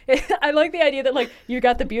 I like the idea that like you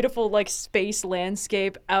got the beautiful like space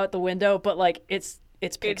landscape out the window, but like it's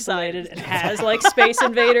pixelated and has like Space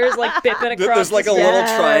Invaders like bipping across. There's like a little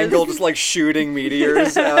triangle just like shooting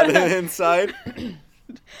meteors out inside.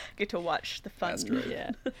 Get to watch the fun.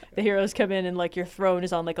 Yeah. The heroes come in and like your throne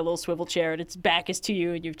is on like a little swivel chair and its back is to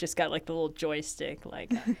you and you've just got like the little joystick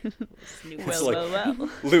like it's like,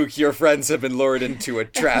 Luke, your friends have been lured into a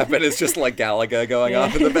trap, and it's just like Galaga going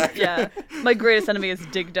off in the background. Yeah. My greatest enemy is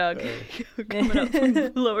Dig Dug coming up from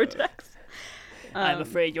the lower decks. I'm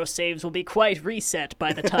afraid your saves will be quite reset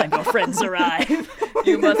by the time your friends arrive.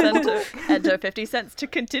 You must enter 50 cents to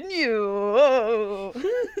continue. Oh.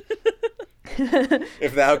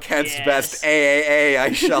 If thou canst best AAA,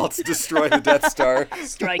 I shall destroy the Death Star.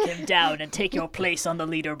 Strike him down and take your place on the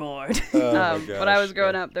leaderboard. When I was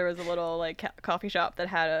growing up, there was a little like coffee shop that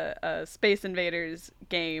had a Space Invaders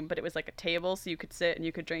game, but it was like a table, so you could sit and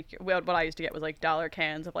you could drink. What I used to get was like dollar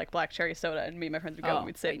cans of like black cherry soda, and me and my friends would go and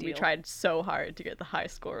we'd sit and we tried so hard to get the high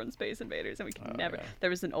score on Space Invaders, and we could never. Yeah. There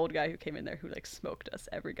was an old guy who came in there who like smoked us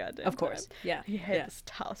every goddamn Of course, time. yeah. He had this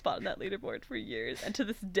top spot on that leaderboard for years, and to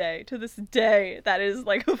this day, that is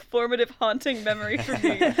like a formative, haunting memory for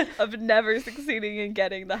me of never succeeding in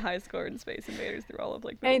getting the high score in Space Invaders through all of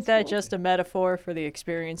like. Ain't that just a metaphor for the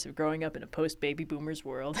experience of growing up in a post-baby boomers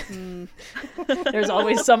world? There's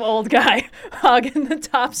always some old guy hogging the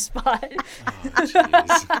top spot.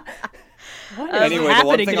 Anyway, the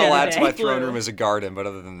one thing I'll add to my throne room is a garden, but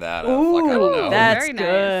other than that, I don't know. That's very good.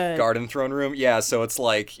 Nice. Garden throne room, yeah. So it's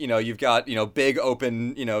like, you know, you've got, you know, big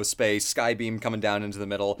open, you know, space, sky beam coming down into the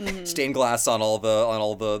middle, stained glass on all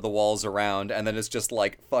the walls around, and then it's just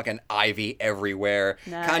like fucking ivy everywhere.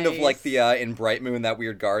 Nice. Kind of like the in Bright Moon, that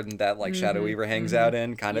weird garden that like Shadow Weaver hangs out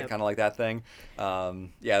in, kind of like that thing. That's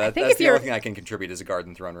the only thing I can contribute is a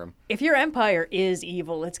garden throne room. If your empire is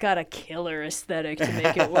evil, it's got a killer aesthetic to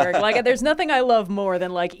make it work. Like, there's nothing I love more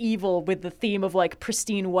than like evil with the theme of like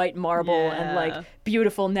pristine white marble and like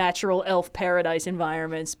beautiful natural elf paradise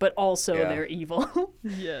environments, but also they're evil.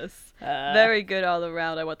 Yes. Very good all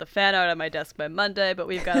around. I want the fan art on my desk by Monday, but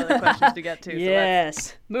we've got other questions to get to. So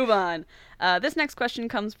let's move on. This next question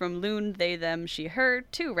comes from Loon, They, Them, She, Her,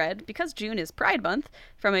 to Red. Because June is Pride Month,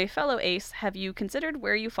 from a fellow ace, have you considered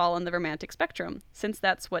where you fall on the romantic spectrum? Since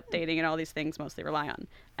that's what dating and all these things mostly rely on.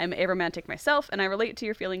 I'm a romantic myself, and I relate to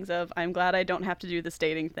your feelings of, I'm glad I don't have to do this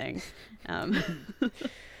dating thing.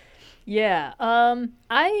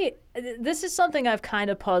 This is something I've kind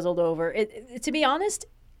of puzzled over. To be honest,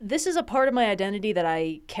 this is a part of my identity that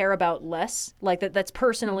I care about less, like that's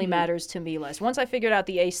personally matters to me less. Once I figured out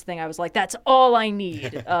the ace thing, I was like, that's all I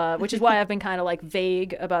need, which is why I've been kind of like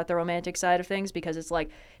vague about the romantic side of things, because it's like,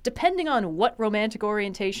 depending on what romantic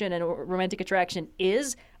orientation and romantic attraction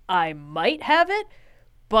is, I might have it,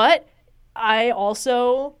 but I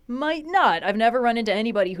also might not. I've never run into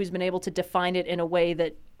anybody who's been able to define it in a way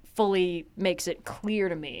that fully makes it clear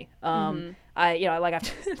to me. I've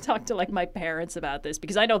talked to like my parents about this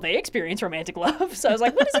because I know they experience romantic love. So I was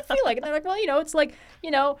like, what does it feel like? And they're like, well, it's like,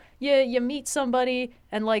 you meet somebody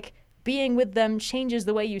and like being with them changes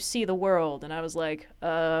the way you see the world. And I was like,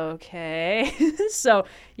 okay. So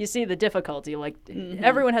you see the difficulty. Like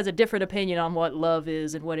everyone has a different opinion on what love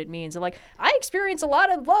is and what it means. And like, I experience a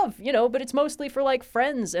lot of love, but it's mostly for like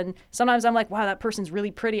friends. And sometimes I'm like, wow, that person's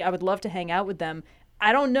really pretty. I would love to hang out with them.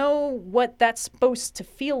 I don't know what that's supposed to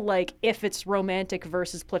feel like if it's romantic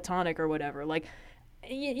versus platonic or whatever. Like,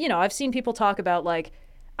 I've seen people talk about like,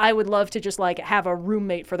 I would love to just like have a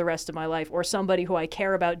roommate for the rest of my life, or somebody who I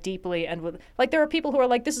care about deeply. And with like, there are people who are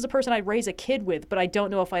like, this is a person I'd raise a kid with, but I don't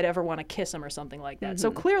know if I'd ever want to kiss him or something like that. So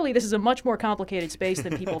clearly this is a much more complicated space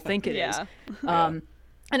than people think it is.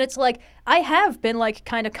 And it's like, I have been like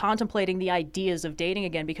kind of contemplating the ideas of dating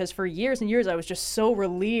again, because for years and years I was just so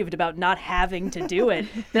relieved about not having to do it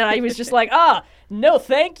that I was just like, no,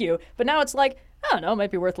 thank you. But now it's like, I don't know, it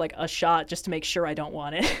might be worth like a shot just to make sure I don't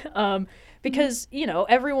want it. Because,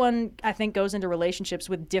 everyone I think goes into relationships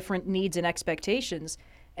with different needs and expectations.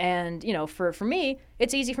 And, for me,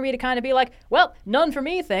 it's easy for me to kind of be like, well, none for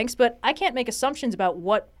me, thanks. But I can't make assumptions about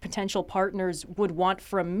what potential partners would want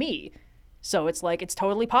from me. So it's like, it's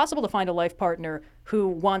totally possible to find a life partner who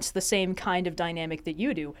wants the same kind of dynamic that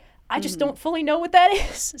you do. I just don't fully know what that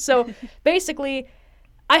is. So basically,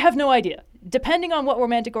 I have no idea. Depending on what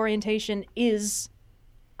romantic orientation is,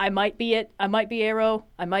 I might be aro,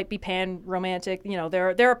 I might be pan romantic. You know,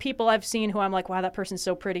 there are people I've seen who I'm like, wow, that person's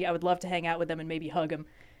so pretty. I would love to hang out with them and maybe hug them.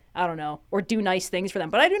 I don't know, or do nice things for them.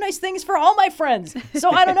 But I do nice things for all my friends.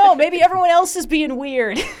 So I don't know, maybe everyone else is being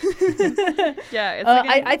weird. Yeah, it's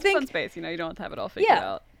like I think fun space, you know, you don't have to have it all figured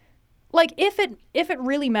out. Like if it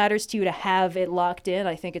really matters to you to have it locked in,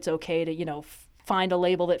 I think it's okay to, you know, find a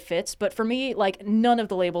label that fits. But for me, like none of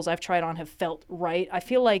the labels I've tried on have felt right. I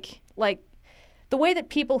feel like the way that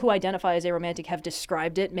people who identify as aromantic have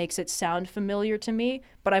described it makes it sound familiar to me,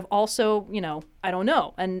 but I've also, you know, I don't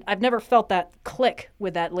know. And I've never felt that click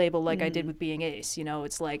with that label like I did with being ace. You know,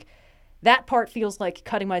 it's like that part feels like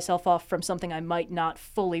cutting myself off from something I might not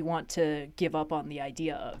fully want to give up on the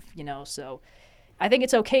idea of, you know. So I think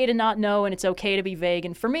it's okay to not know and it's okay to be vague.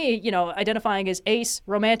 And for me, you know, identifying as ace,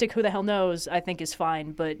 romantic, who the hell knows, I think is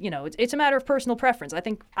fine. But, you know, it's a matter of personal preference. I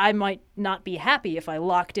think I might not be happy if I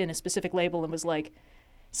locked in a specific label and was like,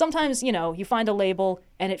 sometimes, you know, you find a label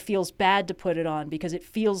and it feels bad to put it on because it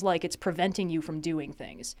feels like it's preventing you from doing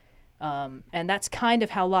things. And that's kind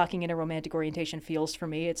of how locking in a romantic orientation feels for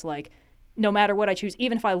me. It's like, no matter what I choose,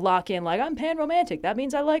 even if I lock in, like, I'm pan-romantic, that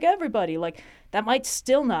means I like everybody. Like, that might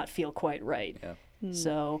still not feel quite right. Yeah.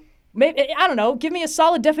 So maybe, I don't know, give me a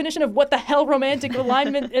solid definition of what the hell romantic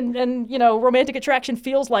alignment and you know, romantic attraction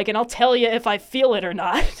feels like, and I'll tell you if I feel it or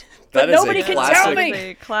not. But nobody can tell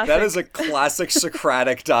me. That is a classic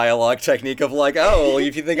Socratic dialogue technique of like, oh, well,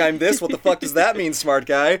 if you think I'm this, what the fuck does that mean, smart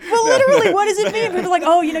guy? Well, literally, what does it mean? They're like,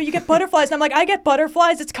 oh, you know, you get butterflies. And I'm like, I get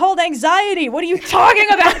butterflies. It's called anxiety. What are you talking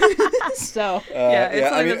about? So,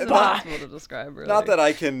 it's impossible to describe, really. Not that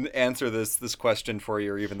I can answer this question for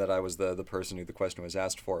you, or even that I was the person who the question was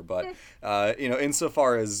asked for, but, you know,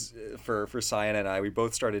 insofar as for Cyan and I, we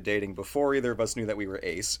both started dating before either of us knew that we were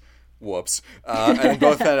ace. Whoops. And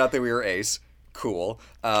both found out that we were ace. Cool.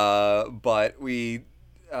 But we,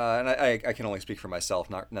 and I can only speak for myself,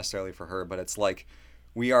 not necessarily for her, but it's like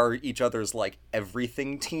we are each other's like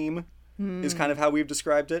everything team is kind of how we've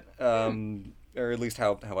described it. Or at least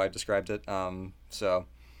how I've described it. So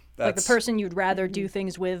that's... Like the person you'd rather do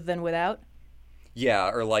things with than without? Yeah,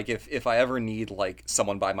 or like if I ever need like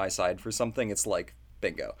someone by my side for something, it's like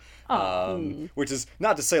bingo. Which is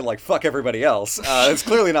not to say like fuck everybody else. It's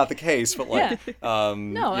clearly not the case, but like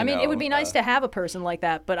no, I mean it would be nice to have a person like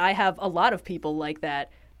that, but I have a lot of people like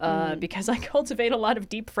that because I cultivate a lot of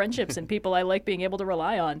deep friendships and people I like being able to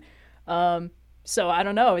rely on. So I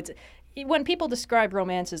don't know. It's when people describe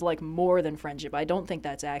romance as like more than friendship, I don't think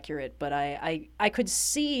that's accurate, but I could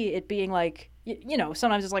see it being like, you know,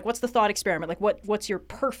 sometimes it's like, what's the thought experiment? Like what's your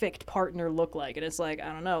perfect partner look like? And it's like,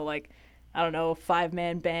 I don't know,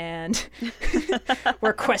 5-man band.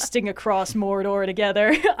 We're questing across Mordor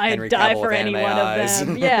together. I'd die for any one of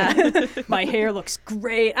them. Yeah. My hair looks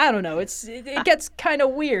great. I don't know. It gets kind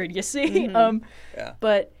of weird, you see?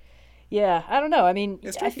 But yeah, I don't know. I mean,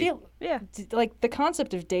 I feel like the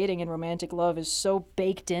concept of dating and romantic love is so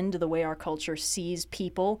baked into the way our culture sees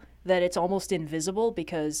people that it's almost invisible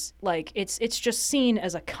because like it's just seen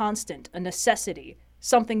as a constant, a necessity,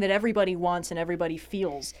 something that everybody wants and everybody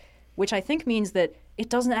feels. Which I think means that it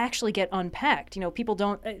doesn't actually get unpacked. You know, people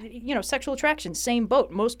don't, sexual attraction, same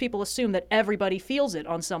boat. Most people assume that everybody feels it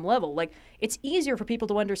on some level. Like, it's easier for people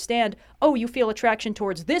to understand, oh, you feel attraction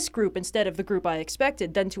towards this group instead of the group I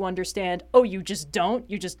expected, than to understand, oh, you just don't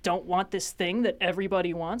want this thing that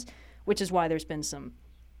everybody wants, which is why there's been some,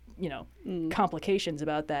 complications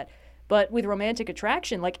about that. But with romantic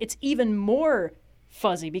attraction, like, it's even more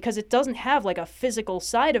fuzzy because it doesn't have like a physical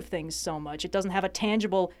side of things so much. It doesn't have a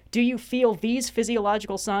tangible, do you feel these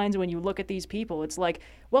physiological signs when you look at these people? It's like,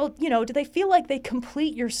 well, do they feel like they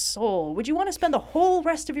complete your soul? Would you want to spend the whole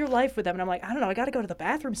rest of your life with them? And I'm like, I don't know, I got to go to the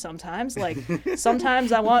bathroom sometimes. Like,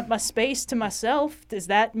 sometimes I want my space to myself. Does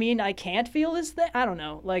that mean I can't feel this thing? I don't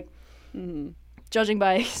know. Like, judging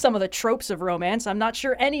by some of the tropes of romance, I'm not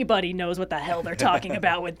sure anybody knows what the hell they're talking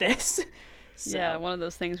about with this. So. Yeah, one of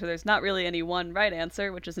those things where there's not really any one right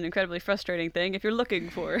answer, which is an incredibly frustrating thing if you're looking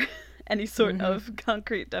for any sort of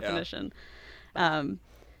concrete definition. Yeah.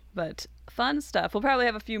 But fun stuff. We'll probably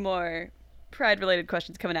have a few more Pride-related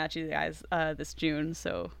questions coming at you guys this June,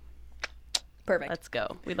 so perfect. Let's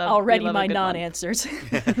go. Already my non-answers.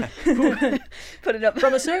 Put it up.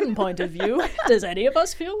 From a certain point of view, does any of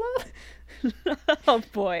us feel love? Oh,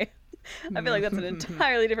 boy. I feel like that's an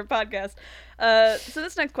entirely different podcast. So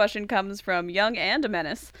this next question comes from Young and a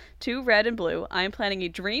Menace to Red and Blue. I am planning a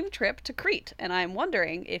dream trip to Crete, and I am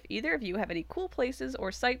wondering if either of you have any cool places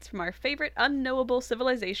or sites from our favorite unknowable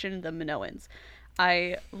civilization, the Minoans.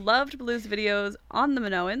 I loved Blue's videos on the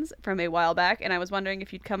Minoans from a while back, and I was wondering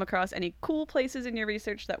if you'd come across any cool places in your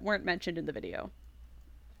research that weren't mentioned in the video.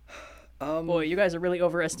 Boy, you guys are really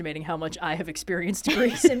overestimating how much I have experienced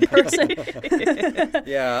Greece in person.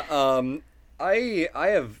 Yeah, I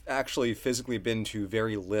have actually physically been to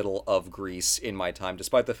very little of Greece in my time,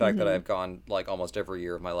 despite the fact that I've gone like almost every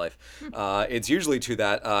year of my life. It's usually to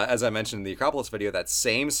that, as I mentioned in the Acropolis video, that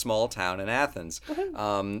same small town in Athens.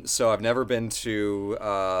 So I've never been to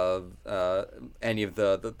any of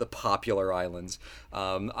the popular islands.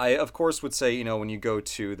 I of course would say, when you go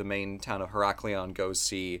to the main town of Heraklion, go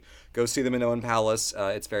see the Minoan Palace.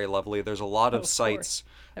 It's very lovely. There's a lot of sites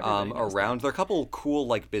around. There are a couple cool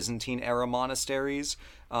like Byzantine era monasteries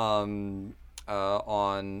on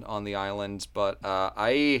the island, but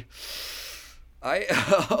I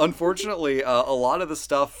unfortunately a lot of the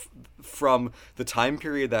stuff from the time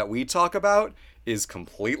period that we talk about is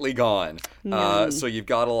completely gone. So you've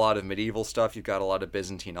got a lot of medieval stuff, you've got a lot of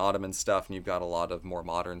Byzantine Ottoman stuff, and you've got a lot of more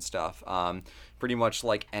modern stuff. Pretty much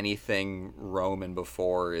like anything Roman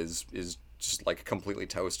before is just like completely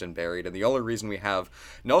toast and buried. And the only reason we have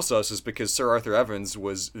Knossos is because Sir Arthur Evans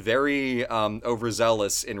was very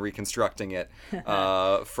overzealous in reconstructing it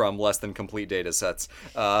from less than complete data sets.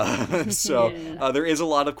 There is a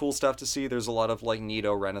lot of cool stuff to see. There's a lot of like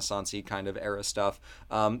Neo-Renaissance-y kind of era stuff.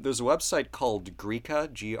 There's a website called Greeka,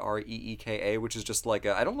 Greeka, which is just like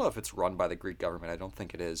I don't know if it's run by the Greek government. I don't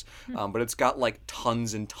think it is. But it's got like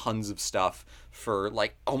tons and tons of stuff for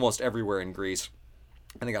like almost everywhere in Greece.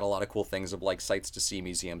 And they got a lot of cool things of like sites to see,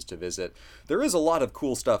 museums to visit. There is a lot of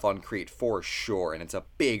cool stuff on Crete for sure, and it's a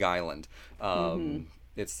big island.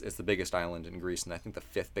 It's the biggest island in Greece, and I think the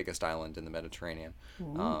 5th biggest island in the Mediterranean,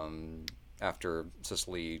 after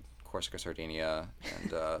Sicily, Corsica, Sardinia,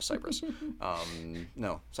 and Cyprus.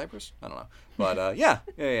 No, Cyprus? I don't know. But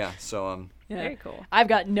yeah. So very cool. I've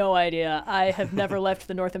got no idea. I have never left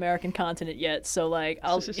the North American continent yet, so like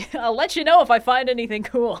I'll let you know if I find anything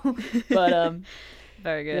cool. But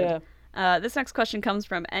very good. Yeah. This next question comes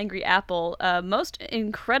from Angry Apple. Most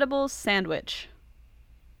incredible sandwich.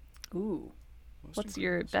 Ooh. What's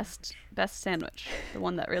your best sandwich? The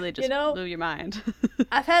one that really just blew your mind.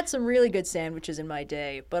 I've had some really good sandwiches in my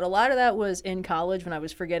day, but a lot of that was in college when I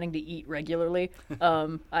was forgetting to eat regularly.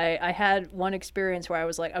 I had one experience where I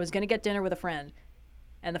was like, I was going to get dinner with a friend,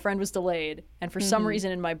 and the friend was delayed. And for some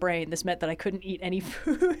reason in my brain, this meant that I couldn't eat any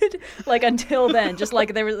food like until then. Just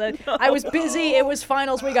like I was busy. It was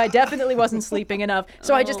finals week. I definitely wasn't sleeping enough.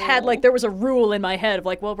 So I just had like, there was a rule in my head of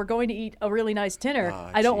like, well, we're going to eat a really nice dinner.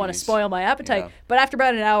 I don't want to spoil my appetite. Yeah. But after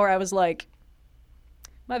about an hour, I was like,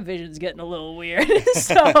 my vision's getting a little weird.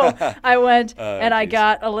 So I went and I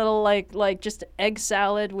got a little like just egg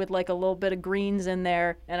salad with like a little bit of greens in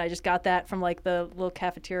there. And I just got that from like the little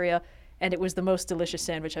cafeteria. And it was the most delicious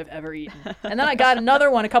sandwich I've ever eaten. And then I got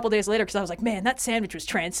another one a couple days later because I was like, man, that sandwich was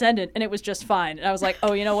transcendent, and it was just fine. And I was like,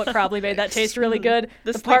 oh, you know what probably made that taste really good?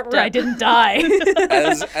 The part where I didn't die.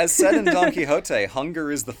 As said in Don Quixote,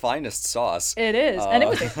 hunger is the finest sauce. It is. And it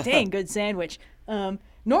was a dang good sandwich.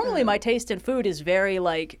 Normally my taste in food is very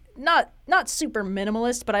like, not super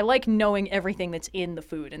minimalist, but I like knowing everything that's in the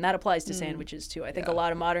food. And that applies to sandwiches too. I think a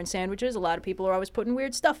lot of modern sandwiches, a lot of people are always putting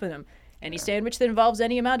weird stuff in them. Any sandwich that involves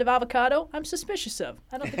any amount of avocado, I'm suspicious of.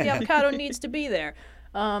 I don't think the avocado needs to be there.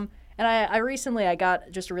 And I recently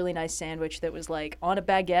got just a really nice sandwich that was like on a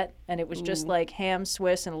baguette, and it was just like ham,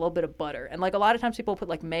 Swiss, and a little bit of butter. And like a lot of times people put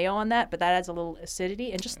like mayo on that, but that adds a little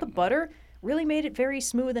acidity. And just the butter really made it very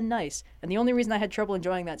smooth and nice. And the only reason I had trouble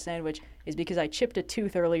enjoying that sandwich is because I chipped a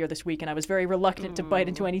tooth earlier this week, and I was very reluctant to bite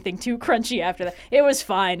into anything too crunchy after that. It was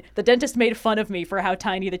fine. The dentist made fun of me for how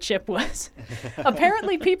tiny the chip was.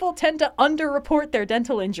 Apparently, people tend to underreport their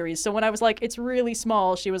dental injuries. So when I was like, it's really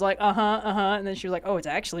small, she was like, and then she was like, oh, it's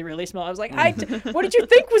actually really small. I was like, what did you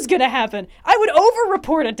think was going to happen? I would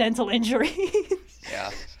overreport a dental injury. Yeah.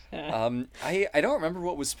 I don't remember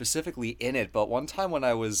what was specifically in it, but one time when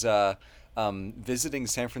I was visiting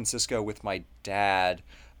San Francisco with my dad,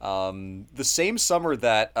 the same summer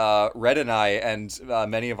that Red and I and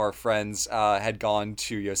many of our friends had gone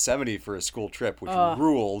to Yosemite for a school trip, which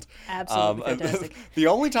ruled. Absolutely fantastic. The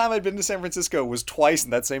only time I'd been to San Francisco was twice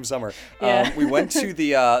in that same summer. Yeah. We went to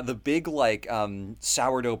the big like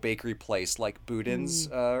sourdough bakery place, like Boudin's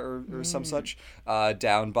or some such,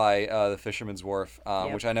 down by the Fisherman's Wharf,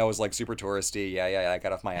 which I know is like super touristy. Yeah, I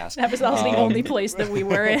got off my ass. That was the only place that we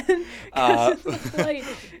were in.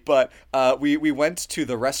 But we went to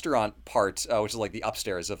the restaurant part, which is like the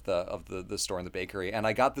upstairs of the store and the bakery, and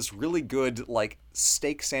I got this really good like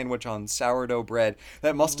steak sandwich on sourdough bread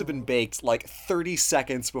that must have been baked like 30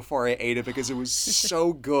 seconds before I ate it because it was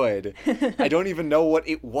so good. I don't even know what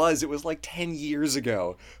it was. It was like 10 years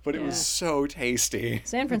ago, but it was so tasty.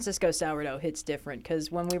 San Francisco sourdough hits different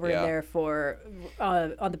because when we were in there for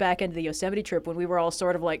on the back end of the Yosemite trip, when we were all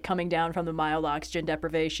sort of like coming down from the mild oxygen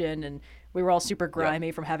deprivation and we were all super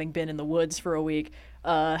grimy from having been in the woods for a week.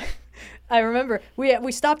 I remember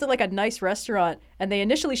we stopped at like a nice restaurant and they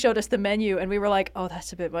initially showed us the menu and we were like, oh,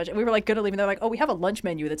 that's a bit much. And we were like gonna leave and they're like, oh, we have a lunch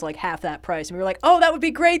menu that's like half that price. And we were like, oh, that would be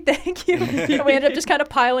great, thank you. And we ended up just kind of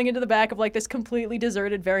piling into the back of like this completely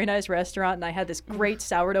deserted, very nice restaurant. And I had this great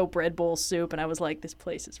sourdough bread bowl soup and I was like, this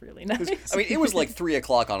place is really nice. I mean, it was like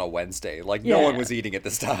 3:00 on a Wednesday. Like no one was eating at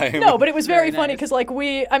this time. No, but it was very funny because like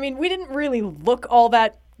we didn't really look all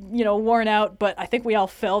that worn out, but I think we all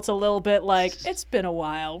felt a little bit like it's been a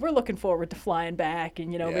while. We're looking forward to flying back and,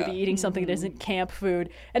 maybe eating something that isn't camp food.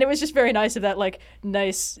 And it was just very nice of that, like,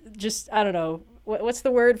 nice, just, I don't know, what's the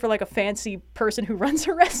word for like a fancy person who runs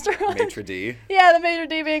a restaurant? Maitre d'. Yeah, the maitre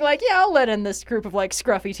d' being like, yeah, I'll let in this group of like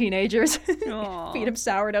scruffy teenagers. Feed them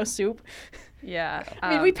sourdough soup. Yeah.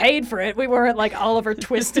 I mean, we paid for it. We weren't like Oliver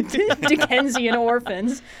Twist and Dickensian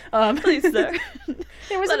orphans. Please, sir.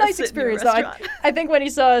 It was a nice experience, though. I think when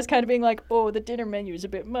he saw us kind of being like, oh, the dinner menu is a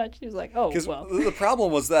bit much, he was like, oh, well. The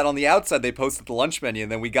problem was that on the outside they posted the lunch menu,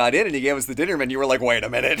 and then we got in and he gave us the dinner menu. We're like, wait a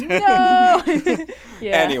minute. No!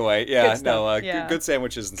 Anyway, good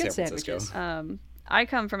sandwiches in San Francisco. I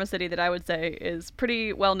come from a city that I would say is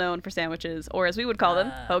pretty well known for sandwiches, or as we would call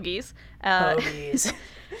them, hoagies. Hoagies.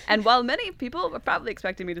 And while many people are probably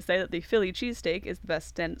expecting me to say that the Philly cheesesteak is the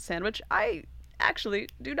best sandwich, I actually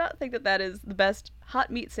do not think that is the best hot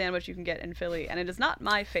meat sandwich you can get in Philly, and it is not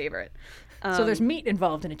my favorite. So there's meat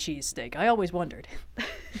involved in a cheesesteak. I always wondered.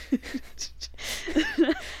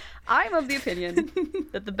 I'm of the opinion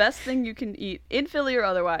that the best thing you can eat in Philly or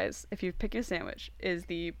otherwise, if you're picking a sandwich, is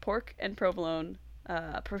the pork and provolone,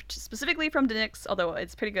 specifically from Denick's, although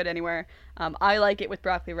it's pretty good anywhere. I like it with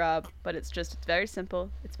broccoli rabe, but it's very simple.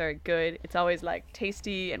 It's very good. It's always like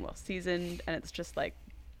tasty and well seasoned, and it's just like,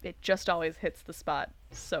 it just always hits the spot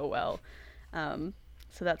so well.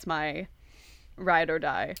 So that's my ride or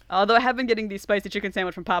die. Although I have been getting the spicy chicken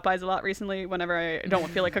sandwich from Popeyes a lot recently whenever I don't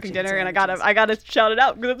feel like cooking dinner, and I gotta shout it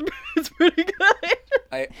out because it's pretty good.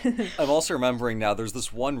 I'm also remembering now there's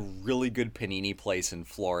this one really good panini place in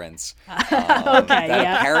Florence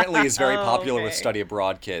that apparently is very popular with study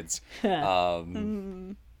abroad kids. I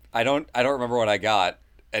don't remember what I got.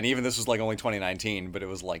 And even this was like only 2019, but it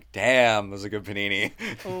was like, damn, that was a good panini.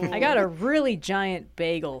 I got a really giant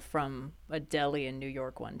bagel from a deli in New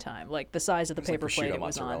York one time, like the size of the paper plate it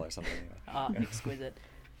was on. Or something. Exquisite.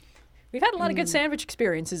 We've had a lot of good sandwich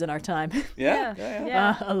experiences in our time.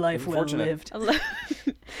 Yeah. A life well lived.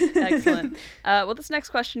 Excellent. Well, this next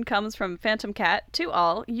question comes from Phantom Cat. To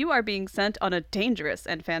all, you are being sent on a dangerous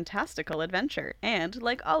and fantastical adventure, and,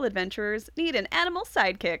 like all adventurers, need an animal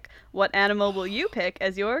sidekick. What animal will you pick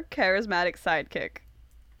as your charismatic sidekick?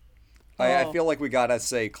 I feel like we gotta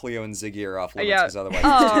say Cleo and Ziggy are off limits because otherwise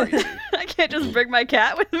it's crazy. I can't just bring my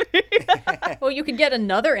cat with me. Well, you can get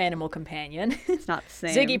another animal companion. It's not the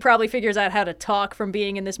same. Ziggy probably figures out how to talk from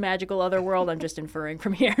being in this magical other world. I'm just inferring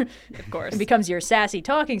from here. Of course. And becomes your sassy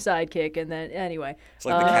talking sidekick, and then, anyway. It's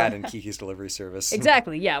like the cat in Kiki's Delivery Service.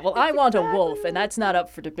 Exactly, yeah. Well, I want a wolf, and that's not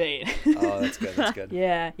up for debate. Oh, that's good.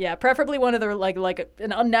 Yeah. Preferably one of the, like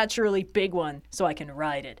an unnaturally big one, so I can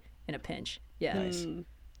ride it in a pinch. Yeah. Nice.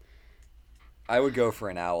 I would go for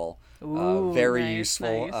an owl. Ooh, very nice,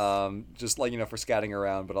 useful. nice. Just like, for scatting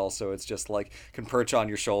around, but also it's just like can perch on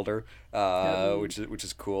your shoulder, which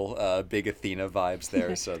is cool. Big Athena vibes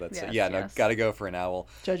there. So that's yes. gotta go for an owl.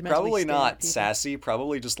 Probably not sassy.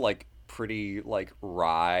 Probably just like pretty like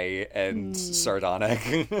wry and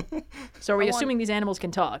sardonic. So are we assuming these animals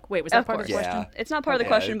can talk? Wait, was that part of the question? It's not part of the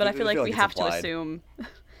question, but I feel like we have to implied. assume.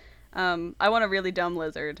 I want a really dumb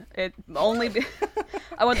lizard. I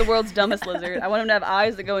want the world's dumbest lizard. I want him to have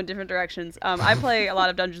eyes that go in different directions. I play a lot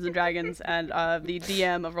of Dungeons and Dragons, and the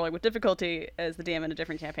DM of Rolling with Difficulty is the DM in a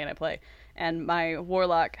different campaign I play. And my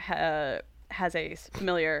warlock has a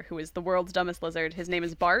familiar who is the world's dumbest lizard. His name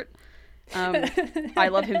is Bart. I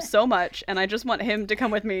love him so much, and I just want him to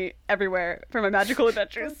come with me everywhere for my magical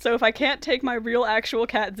adventures. So if I can't take my real actual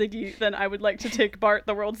cat Ziggy, then I would like to take Bart,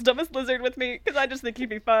 the world's dumbest lizard, with me, because I just think he'd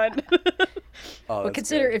be fun. But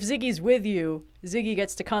consider if Ziggy's with you, Ziggy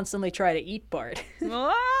gets to constantly try to eat Bart.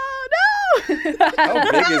 Oh, no!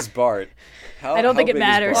 How big is Bart? I don't think it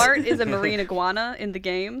matters. Bart is a marine iguana in the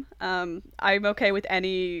game. I'm okay with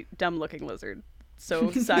any dumb-looking lizard.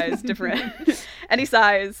 so size different. Any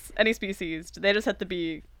size, any species. They just have to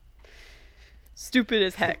be stupid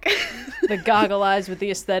as heck. The goggle eyes with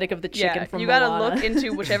the aesthetic of the chicken from you gotta Moana. look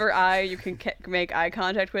into whichever eye you can make eye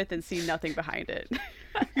contact with and see nothing behind it.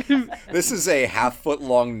 This is a 1/2 foot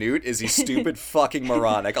long newt. Is he stupid fucking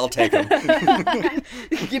moronic? I'll take him.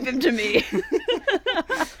 Give him to me.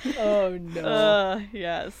 Oh no.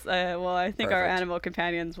 Yes. Well, I think our Perfect. animal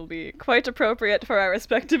companions will be quite appropriate for our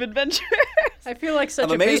respective adventures. I feel like such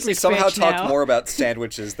I'm a amazed we basic somehow bitch talked now. more about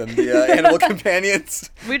sandwiches than the animal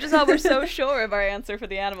companions. We just all were so sure of our answer for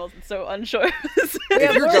the animals and so unsure. If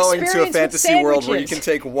have you're more going to a experience with fantasy world where you sandwiches.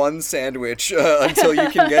 can take one sandwich until you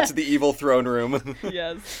can get to the evil throne room.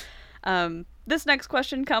 Yes. This next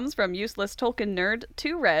question comes from Useless Tolkien Nerd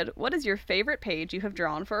 2 Red. What is your favorite page you have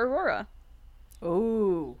drawn for Aurora?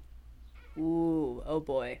 Ooh, oh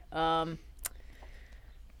boy.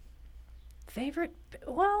 Favorite?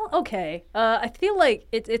 Well, okay. I feel like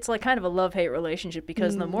it's like kind of a love-hate relationship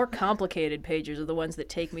because the more complicated pages are the ones that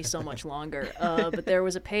take me so much longer. But there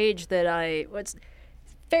was a page that it's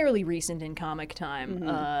fairly recent in comic time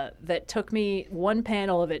that took me, one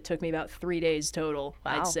panel of it took me about 3 days total,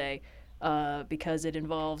 Wow. I'd say. Because it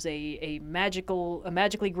involves a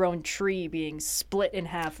magically grown tree being split in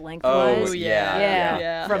half lengthwise. Oh,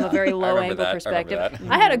 yeah. From a very low remember angle that. I perspective. remember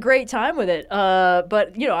that. I had a great time with it,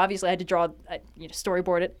 but obviously I had to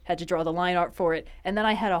storyboard it, had to draw the line art for it, and then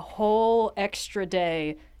I had a whole extra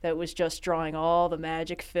day that was just drawing all the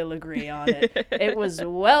magic filigree on it. It was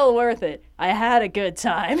well worth it. I had a good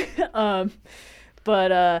time.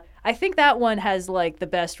 But I think that one has like the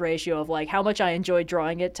best ratio of like how much I enjoyed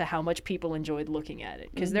drawing it to how much people enjoyed looking at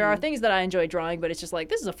it. Because there are things that I enjoy drawing, but it's just like,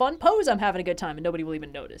 this is a fun pose, I'm having a good time, and nobody will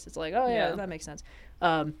even notice. It's like, oh yeah. That makes sense.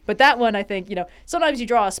 But that one, I think, sometimes you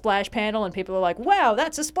draw a splash panel and people are like, wow,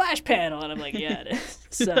 that's a splash panel. And I'm like, yeah, it is.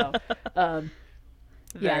 So, I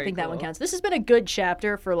think that one counts. This has been a good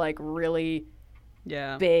chapter for like really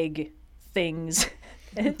big things.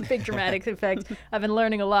 Big dramatic effect. I've been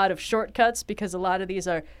learning a lot of shortcuts because a lot of these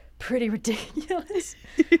are pretty ridiculous.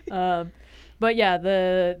 But yeah,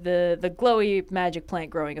 the glowy magic plant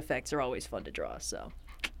growing effects are always fun to draw. So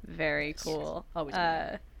Very cool. Always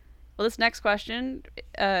Well, this next question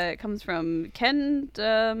comes from Ken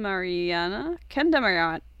Damiarana.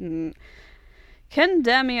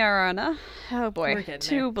 Oh boy, We're getting there.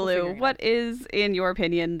 Too We'll Blue. figure it What is, in your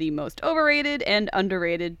opinion, the most overrated and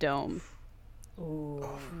underrated dome? Ooh.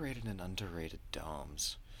 Overrated and underrated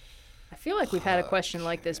domes. I feel like we've had a question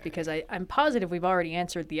like this because I'm positive we've already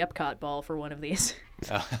answered the Epcot ball for one of these.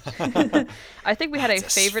 I think we had a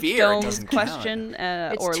It's a favorite sphere, it dome doesn't question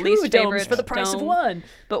It's or 2 least domes favorite for the price dome. of one.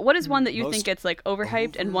 But what is one that you Most think gets like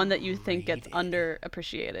overhyped and one that you think gets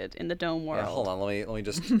underappreciated in the dome world? Yeah, hold on. Let me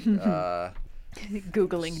just.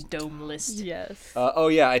 Googling dome list. Yes.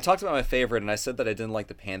 I talked about my favorite, and I said that I didn't like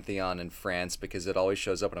the Pantheon in France because it always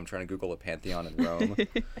shows up when I'm trying to Google a Pantheon in Rome.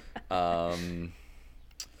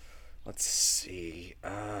 Let's see.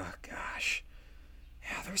 Gosh.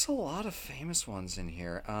 Yeah, there's a lot of famous ones in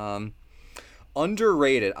here.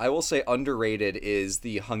 Underrated. I will say underrated is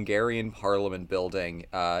the Hungarian Parliament building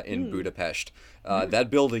in Budapest. That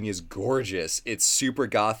building is gorgeous. It's super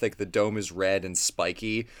gothic. The dome is red and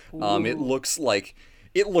spiky. It looks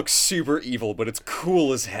super evil, but it's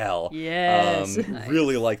cool as hell. Yes.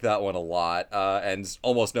 Really like that one a lot. And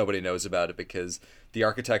almost nobody knows about it because the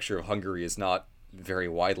architecture of Hungary is not very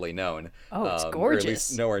widely known. Oh, it's Or at gorgeous.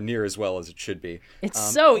 least nowhere near as well as it should be. It's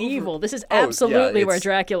so evil. This is absolutely where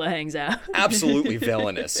Dracula hangs out. Absolutely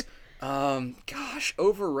villainous. Gosh,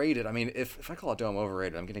 overrated. I mean, if I call a dome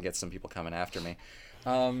overrated, I'm gonna get some people coming after me.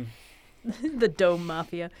 The dome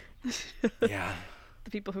mafia. Yeah.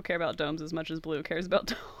 The people who care about domes as much as Blue cares about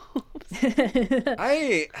domes.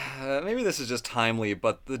 Maybe this is just timely,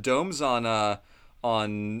 but the domes on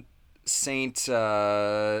Saint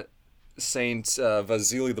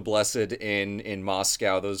Vasily the Blessed in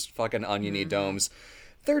Moscow, those fucking oniony domes.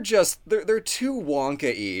 They're too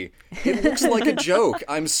Wonka-y. It looks like a joke.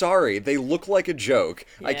 I'm sorry. They look like a joke.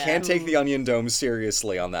 I can't take the onion dome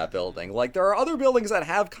seriously on that building. Like, there are other buildings that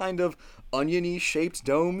have kind of oniony shaped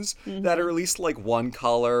domes that are at least like one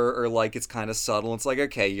color or like it's kind of subtle. It's like,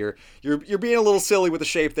 okay, you're being a little silly with the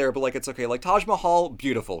shape there, but like it's okay. Like Taj Mahal,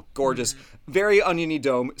 beautiful, gorgeous, very oniony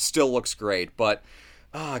dome, still looks great. But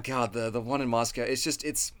oh god, the one in Moscow, it's just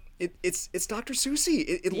it's Dr. Seussy.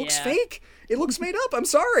 It looks fake. It looks made up. I'm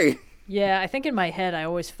sorry. Yeah, I think in my head I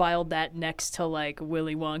always filed that next to like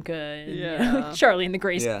Willy Wonka and Charlie and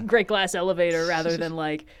the Great Glass Elevator rather than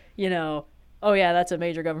like, oh yeah, that's a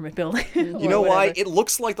major government building. You know why? It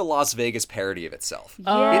looks like the Las Vegas parody of itself. It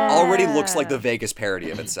already looks like the Vegas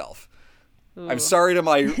parody of itself. I'm sorry to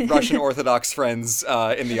my Russian Orthodox friends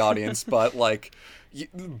in the audience, but like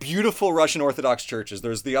beautiful Russian Orthodox churches.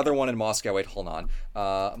 There's the other one in Moscow. Wait, hold on.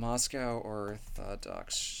 Moscow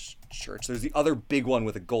Orthodox Church. There's the other big one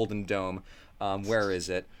with a golden dome. Where is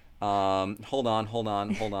it? Hold on.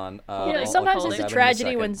 Sometimes it's a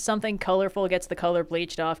tragedy when something colorful gets the color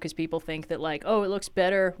bleached off because people think that like, oh, it looks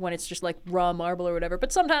better when it's just like raw marble or whatever.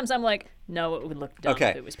 But sometimes I'm like, no, it would look dumb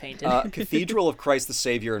if it was painted. Cathedral of Christ the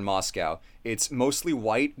Savior in Moscow. It's mostly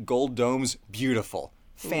white, gold domes, beautiful.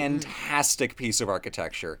 Fantastic piece of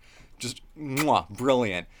architecture. Just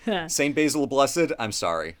brilliant. St. Basil the Blessed, I'm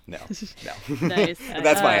sorry. No. Nice.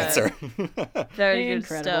 That's my answer. Very good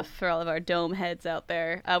Incredible. stuff for all of our dome heads out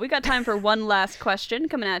there. We got time for one last question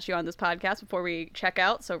coming at you on this podcast before we check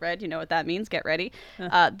out. So, Red, you know what that means. Get ready.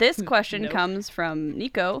 This question comes from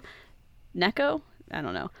Nico. Neko? I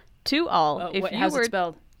don't know. To all. How's it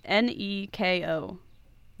spelled? Neko.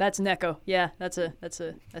 That's Neko. Yeah, that's a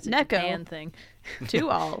Neko. Japan thing. To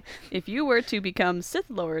all, if you were to become Sith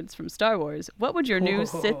Lords from Star Wars, what would your new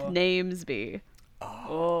Sith names be?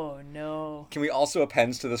 Oh no. Can we also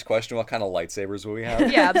append to this question what kind of lightsabers will we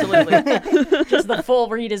have? Yeah, absolutely. Just the full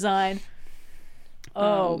redesign.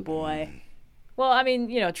 Oh boy. Well, I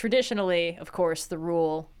mean, traditionally, of course, the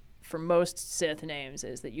rule for most Sith names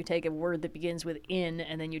is that you take a word that begins with in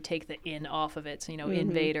and then you take the in off of it. So,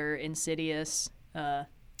 Invader, Insidious,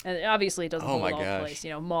 and obviously it doesn't hold all place.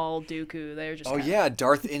 Maul, Dooku, they're just yeah,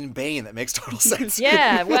 Darth Bane. That makes total sense.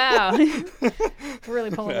 Yeah, wow. Really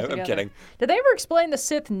pulling it together. I'm kidding. Did they ever explain the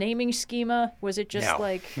Sith naming schema? Was it just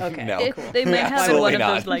okay, No. cool. They may have in Absolutely one of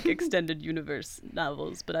not. those like extended universe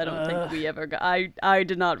novels, but I don't think we ever got. I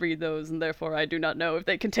did not read those, and therefore I do not know if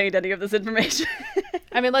they contained any of this information.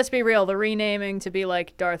 I mean, let's be real. The renaming to be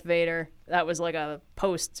like Darth Vader, that was like a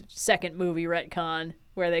post-second movie retcon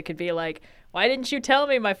where they could be like, why didn't you tell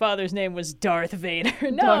me my father's name was Darth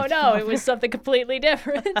Vader? No, it was something completely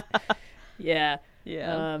different. Yeah.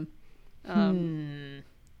 Yeah. So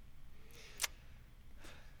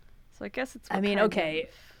I guess it's.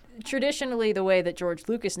 Traditionally, the way that George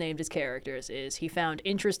Lucas named his characters is he found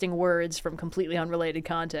interesting words from completely unrelated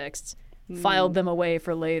contexts, filed them away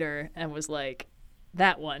for later, and was like,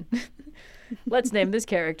 that one. Let's name this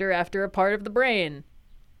character after a part of the brain.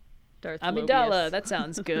 Darth Amidala, Lobius. that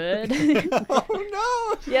sounds good. Oh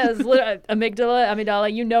no! Yeah,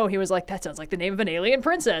 amygdala. He was like, that sounds like the name of an alien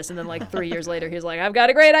princess. And then like 3 years later, he was like, I've got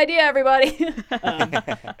a great idea, everybody.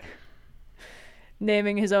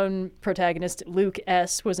 Naming his own protagonist Luke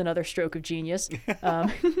S was another stroke of genius.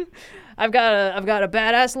 I've got a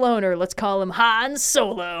badass loner. Let's call him Han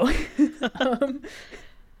Solo.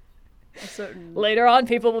 Later on,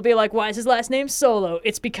 people will be like, why is his last name Solo?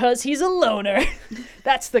 It's because he's a loner.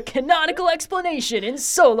 That's the canonical explanation in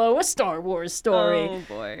Solo, a Star Wars story. Oh,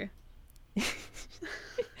 boy.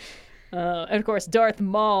 And, of course, Darth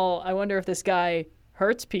Maul. I wonder if this guy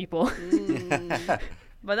hurts people.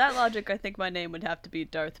 By that logic, I think my name would have to be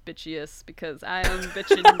Darth Bitchius, because I am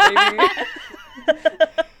bitchin', baby.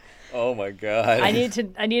 Oh my god! I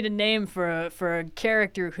need a name for a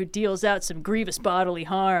character who deals out some grievous bodily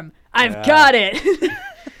harm. I've got it.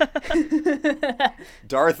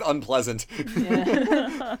 Darth Unpleasant.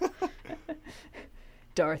 Yeah.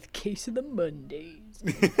 Darth Case of the Mondays.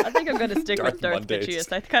 I think I'm going to stick with Darth Mondays.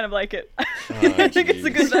 Bitchius. I kind of like it. Oh, I think it's a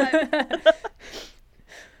good vibe.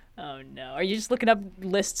 Oh no! Are you just looking up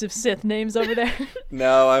lists of Sith names over there?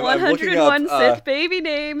 No, I'm looking up 101 Sith baby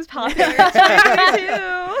names. Popular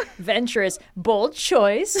 2022. Ventress, bold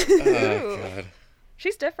choice. Oh god.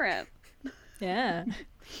 She's different. Yeah.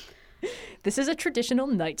 This is a traditional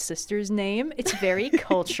Night Sisters name. It's very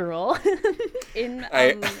cultural.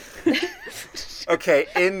 Okay,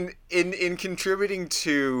 in contributing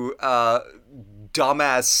to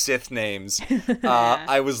dumbass Sith names,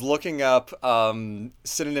 I was looking up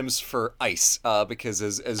synonyms for ice because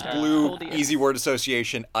as blue easy word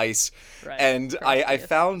association ice, Right. and I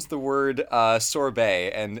found the word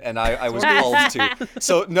sorbet and I was called to.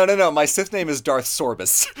 So no, my Sith name is Darth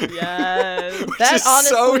Sorbus. Yes. Which That is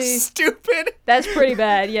honestly- so stupid. That's pretty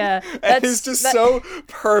bad, yeah. And it's just so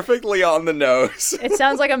perfectly on the nose. It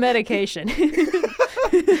sounds like a medication.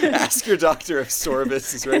 Ask your doctor if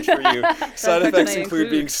Sorbus is right for you. Side effects may include include-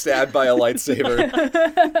 being stabbed by a lightsaber.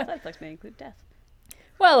 Side effects may include death.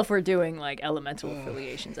 Well, if we're doing like elemental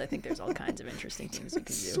affiliations, I think there's all kinds of interesting things you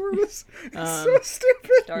can do. Sorbus. It's so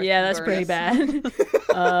stupid. Darth Yeah, that's pretty Burnus.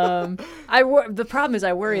 bad. The problem is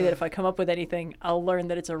I worry that if I come up with anything, I'll learn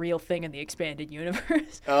that it's a real thing in the expanded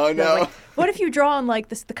universe. Oh I'm no. like, what if you draw on like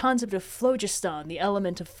the concept of phlogiston, the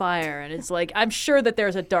element of fire, and it's like I'm sure that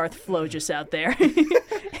there's a Darth Phlogus out there.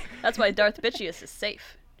 That's why Darth Bitchius is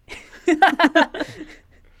safe.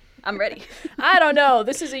 I'm ready. I don't know.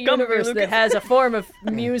 This is a Come universe here, that Lucas. has a form of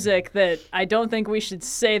music that I don't think we should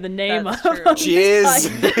say the name That's of. true.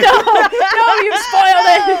 Jizz. No, you've spoiled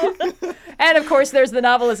it. And of course, there's the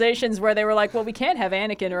novelizations where they were like, well, we can't have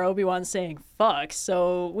Anakin or Obi-Wan saying fuck,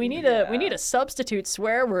 so we need a substitute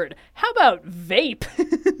swear word. How about vape?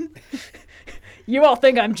 You all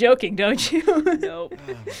think I'm joking, don't you? Nope.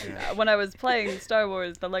 When I was playing Star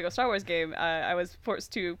Wars, the Lego Star Wars game, I was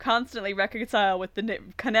forced to constantly reconcile with the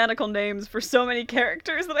canonical names for so many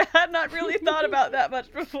characters that I had not really thought about that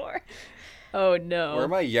much before. Oh no. Where are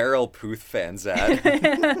my Yarrell Puth fans at?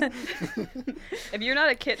 If you're not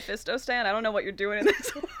a Kit Fisto stan, I don't know what you're doing in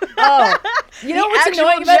this. Oh, you know what's actual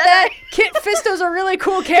annoying about Jedi. that? Kit Fisto's a really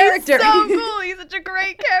cool character. He's so cool. He's such a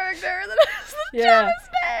great character. That is the Yeah. dumbest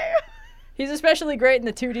name. He's especially great in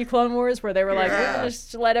the 2D Clone Wars where they were like, we're going to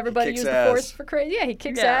just let everybody Kicks use the ass. Force for crazy. Yeah, he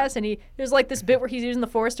kicks Yeah. ass, and there's like this bit where he's using the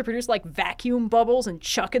Force to produce like vacuum bubbles and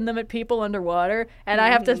chucking them at people underwater. And I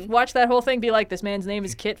have to watch that whole thing be like, this man's name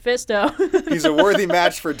is Kit Fisto. He's a worthy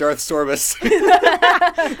match for Darth Sorbus.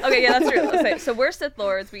 Okay, yeah, that's true. Okay, so we're Sith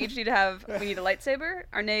Lords. We each need a lightsaber,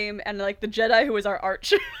 our name, and like the Jedi who is our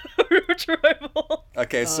arch rival.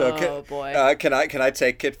 Okay, so Oh, boy. can I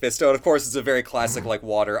take Kit Fisto? And of course, it's a very classic like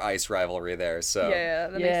water ice rivalry there. So Yeah,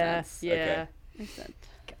 that makes sense. Yeah. Okay. Makes sense.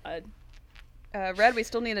 God. Red, we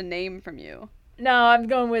still need a name from you. No, I'm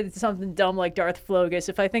going with something dumb like Darth Flogus.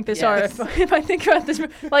 If I think this Yes. if I think about this,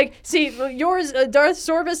 like, see, yours, Darth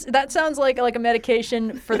Sorbus, that sounds like a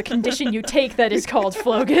medication for the condition you take that is called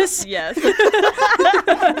Flogus. Yes.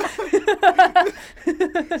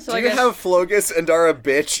 So do you have Flogus and are a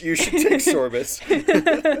bitch? You should take Sorbus.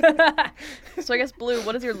 So I guess Blue,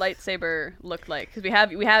 what does your lightsaber look like? Because we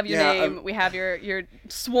have your Yeah, name, we have your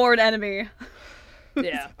sworn enemy.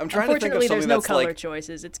 Yeah. I'm trying to think of Unfortunately, something there's no that's color like-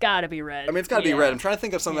 choices. It's got to be red. I mean, it's got to be Yeah. red. I'm trying to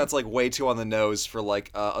think of something that's like way too on the nose for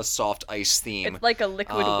like a soft ice theme. It's like a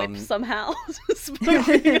liquid Um, whip somehow. Spoiling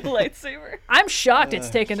a lightsaber. I'm shocked it's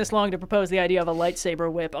taken this long to propose the idea of a lightsaber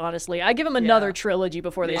whip, honestly. I give them another trilogy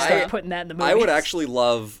before they start putting that in the movies. I would actually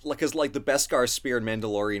love, like, cause like the Beskar spear in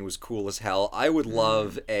Mandalorian was cool as hell. I would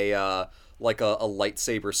love a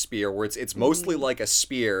lightsaber spear where it's mostly like a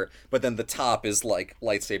spear, but then the top is like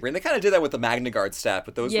lightsaber. And they kind of did that with the Magna Guard staff,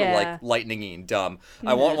 but those were Yeah. like lightningy and dumb.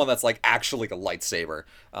 I want one that's like actually a lightsaber.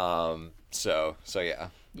 So yeah,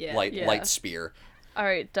 Yeah. light spear. All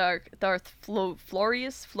right, Darth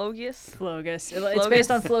Flogius. Flogus. It's based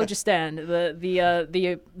on phlogiston,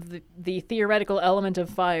 the theoretical element of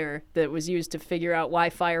fire that was used to figure out why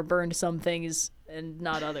fire burned some things and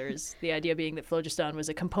not others. The idea being that phlogiston was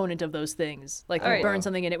a component of those things. Like, you Alright. burn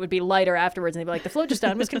something and it would be lighter afterwards, and they'd be like, the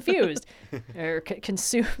phlogiston was confused. Or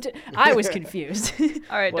consumed. I was confused. All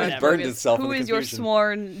right, Darth Whatever. Burned Flogius. itself in Who the is your confusion.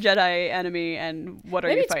 sworn Jedi enemy, and what are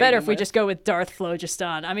Maybe you it's fighting better him if we with? just go with Darth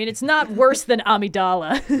Phlogiston. I mean, it's not worse than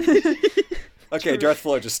Amidala. Okay, Darth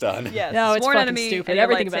Phlogiston. Yes. No, it's sworn fucking enemy stupid. and your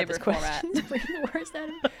Everything about lightsaber this format. question is the worst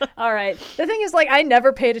enemy. All right. The thing is, like, I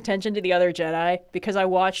never paid attention to the other Jedi because I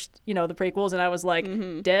watched, the prequels, and I was like,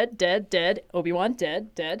 dead, dead, dead. Obi-Wan,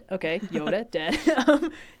 dead, dead. Okay, Yoda, dead.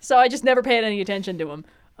 So I just never paid any attention to him.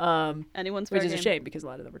 Anyone's fair Which is a game. shame because a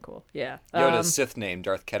lot of them are cool. Yeah. Yoda's Sith name,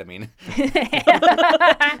 Darth Ketamine.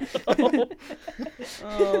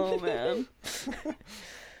 Oh man.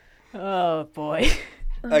 Oh boy.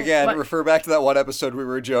 Again, What? refer back to that one episode we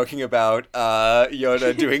were joking about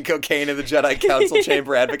Yoda doing cocaine in the Jedi Council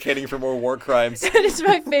chamber advocating for more war crimes. That is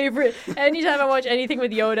my favorite. Anytime I watch anything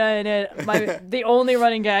with Yoda in it, the only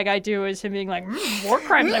running gag I do is him being like, war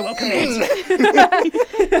crimes I will commit.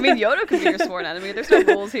 I mean, Yoda could be your sworn enemy. There's no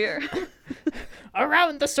rules here.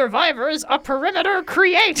 Around the survivors, a perimeter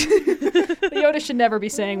create. Yoda should never be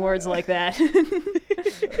saying words like that.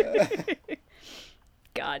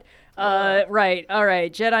 God. Right. All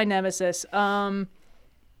right. Jedi Nemesis. I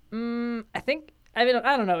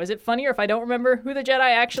don't know. Is it funnier if I don't remember who the Jedi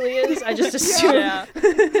actually is? I just assume. Yeah.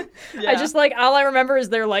 I just all I remember is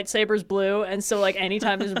their lightsabers blue, and so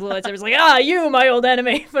anytime there's a blue lightsaber, it's like, you, my old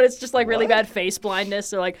enemy. But it's just really bad face blindness.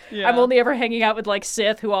 So I'm only ever hanging out with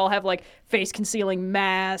Sith who all have face concealing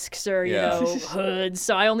masks or hoods.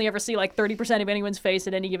 So I only ever see 30% of anyone's face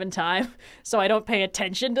at any given time. So I don't pay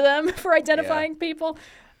attention to them for identifying people.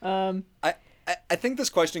 I think this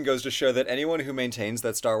question goes to show that anyone who maintains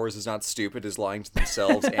that Star Wars is not stupid is lying to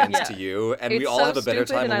themselves and to you. And we It's all so have a better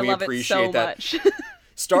stupid, time and when I we love it appreciate so that. much.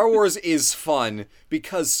 Star Wars is fun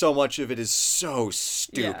because so much of it is so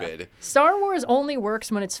stupid. Yeah. Star Wars only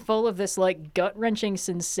works when it's full of this like gut-wrenching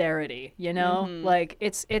sincerity, you know? Like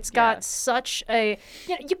it's got such a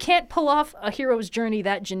you can't pull off a hero's journey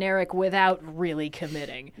that generic without really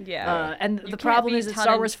committing. Yeah. And You the can't problem be is that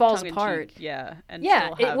Star Wars falls apart. tongue-in-cheek, yeah. And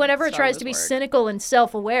Yeah, still have whenever it Star tries Wars to be work. cynical and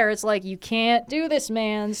self-aware, it's like, you can't do this,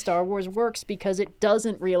 man. Star Wars works because it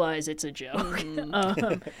doesn't realize it's a joke.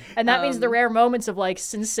 And that means the rare moments of like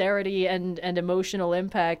sincerity and emotional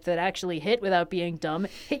impact that actually hit without being dumb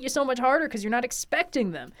hit you so much harder because you're not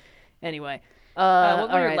expecting them. Anyway. What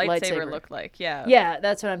would all your right, lightsaber look like? Yeah. Yeah,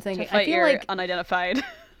 that's what I'm thinking. To fight I feel your like, unidentified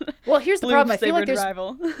well, here's the problem. I feel like blue-sabered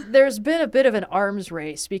rival. there's been a bit of an arms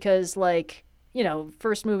race because, like, you know,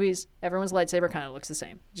 first movies, everyone's lightsaber kind of looks the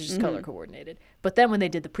same. It's just color coordinated. But then when they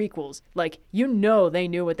did the prequels, like, you know they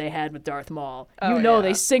knew what they had with Darth Maul. Oh, you know yeah.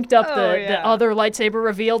 they synced up Oh, the yeah. other lightsaber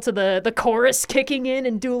reveal to the chorus kicking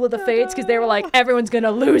in Duel of the Fates because they were like, everyone's going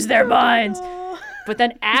to lose their minds. But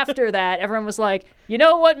then after that, everyone was like, you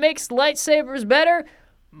know what makes lightsabers better?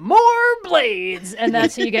 More blades! And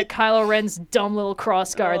that's how you get Kylo Ren's dumb little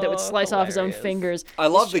crossguard that would slice off his own hilarious. fingers. I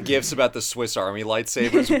love the gifs about the Swiss Army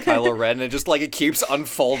lightsabers with Kylo Ren, and just like it keeps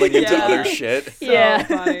unfolding into Yeah. other shit. So Yeah.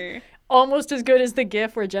 funny. Almost as good as the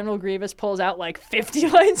gif where General Grievous pulls out like 50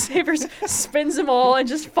 lightsabers, spins them all, and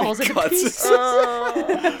just falls into Cuts. pieces.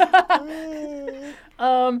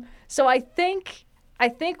 So I think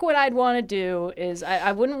what I'd want to do is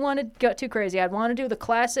I wouldn't want to go too crazy. I'd want to do the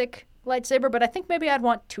classic lightsaber, but I think maybe I'd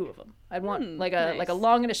want two of them. I'd want like a nice.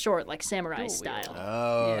 long and a short, like samurai Dual style. wield.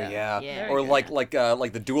 Oh Yeah. Yeah. or like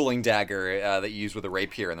the dueling dagger that you use with a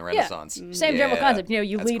rapier in the Renaissance. Same general Yeah. concept. You know,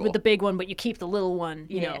 you That's lead cool. with the big one, but you keep the little one.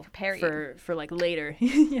 You Yeah, know, for parrying. for like later.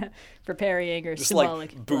 Yeah, for parrying or Just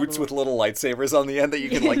symbolic. like boots with little lightsabers on the end that you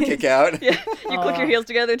can like kick out. Yeah. You click your heels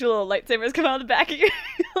together, two little lightsabers come out the back of your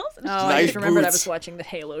heels. Oh, I Nice just remembered I boots. was watching the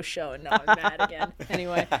Halo show, and now I'm mad again.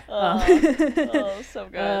 Anyway. Oh, so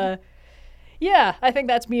good. Yeah, I think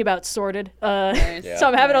that's me about sorted. Nice. So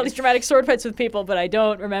I'm having all Nice. these dramatic sword fights with people, but I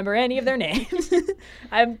don't remember any of their names.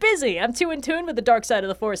 I'm busy. I'm too in tune with the dark side of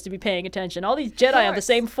the Force to be paying attention. All these Jedi have the course.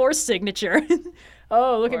 same Force signature.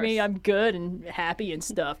 Oh, look at me. course. I'm good and happy and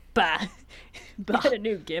stuff. Bah. Get a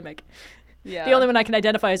new gimmick. Yeah. The only one I can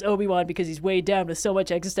identify is Obi-Wan because he's weighed down with so much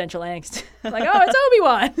existential angst. Like, oh, it's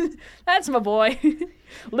Obi-Wan. That's my boy.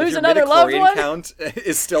 Lose If your another loved midichlorian one? count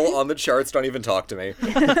is still on the charts, don't even talk to me.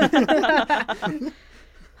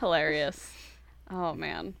 Hilarious. Oh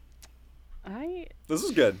man. This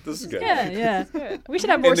is good. This is good. Yeah. Good. We should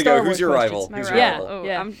have more Indigo, Star who's Wars your questions. rival? My Who's rival. your Yeah. rival? Oh,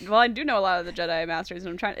 yeah. well, I do know a lot of the Jedi Masters,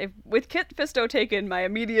 and I'm trying. With Kit Fisto taken, my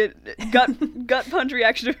immediate gut punch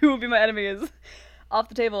reaction of who would be my enemy is off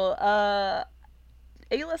the table. Ayla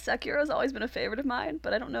Secura has always been a favorite of mine,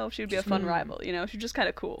 but I don't know if she would be a fun rival. You know, she's just kind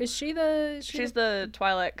of cool. Is she the? She's the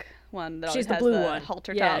Twi'lek one that She's always the has blue the one.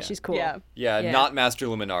 halter Yeah, top. she's cool. Yeah. Yeah. Not Master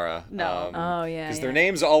Luminara. No. Oh yeah. Because yeah. their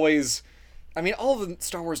names always. I mean, all of the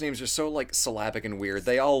Star Wars names are so like syllabic and weird.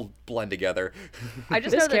 They all blend together. I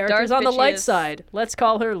just This know that character's Darth on the light Bitchius side. Let's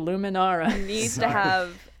call her Luminara. needs to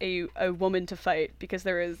have a woman to fight because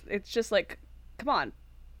it's just like, come on,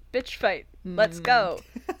 bitch fight, let's go.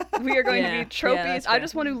 We are going to Yeah, be trophies. yeah, that's I fair.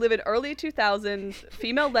 just want to live in early 2000s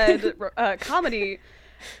female-led comedy,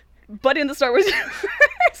 but in the Star Wars universe.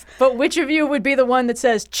 But which of you would be the one that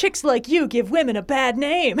says chicks like you give women a bad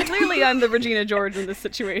name? Clearly, I'm the Regina George in this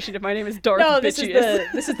situation. If my name is Darth No, this is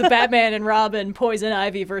Bitchius. the Batman and Robin Poison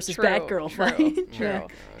Ivy versus True, Batgirl true, fight. true. Yeah.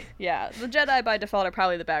 Yeah, the Jedi by default are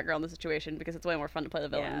probably the bad girl in the situation because it's way more fun to play the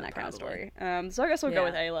villain Yeah, in that kind of probably. story. So I guess we'll go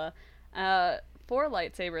with Yeah. Ayla. For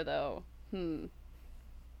lightsaber though,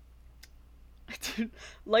 Dude,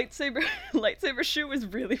 lightsaber shoe is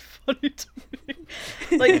really funny to me.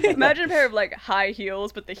 Like, imagine a pair of like high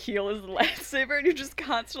heels, but the heel is the lightsaber, and you're just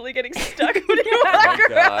constantly getting stuck when you walk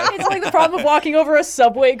Oh, around. God. It's like the problem of walking over a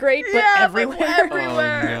subway grate, but Yeah, everywhere. but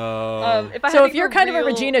everywhere. Oh, no. If I had So to if you're go kind of a real-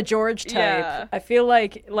 Regina George type, Yeah. I feel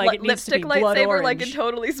like it needs to be lipstick blood lightsaber, orange. like in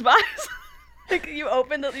Totally Spies. Like you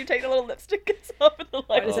you take the little lipstick, gets off with the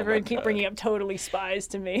Why does lightsaber. everyone keep bringing up Totally Spies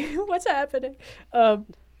to me? What's happening?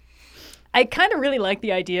 I kind of really like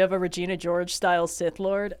the idea of a Regina George style Sith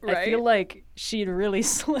Lord. I Right? feel like she'd really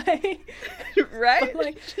slay. Right?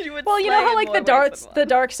 Like, She would well, you know slay how in like more the ways than one.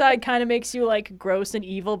 dark side kind of makes you like gross and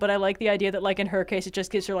evil, but I like the idea that like in her case it just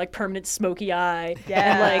gives her like permanent smoky eye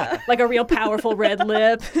Yeah. and like a real powerful red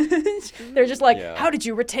lip. They're just like, Yeah. how did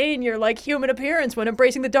you retain your like human appearance when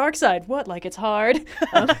embracing the dark side? What? Like it's hard.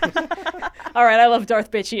 All right, I love Darth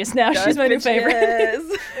Bitchius now. She's my new favorite.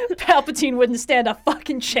 Bitches. Palpatine wouldn't stand a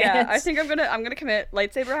fucking chance. Yeah, I think I'm gonna commit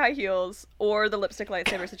lightsaber high heels or the lipstick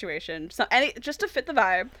lightsaber situation. So just to fit the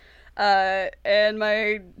vibe. And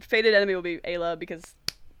my fated enemy will be Ayla, because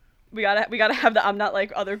we gotta have the I'm not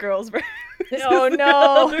like other girls. Oh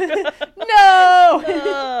no, no.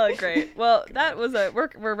 Oh, great. Well, that was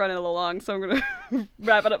we're running a little long, so I'm gonna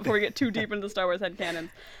wrap it up before we get too deep into the Star Wars headcanon.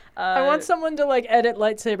 I want someone to like edit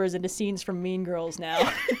lightsabers into scenes from Mean Girls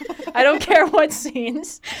now. I don't care what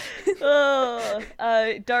scenes.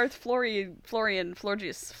 Darth Florian,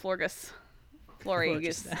 Florgus,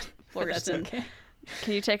 Florgeston. Okay.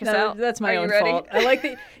 Can you take us out? That's my Are own you ready? fault. I like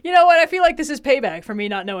the. You know what? I feel like this is payback for me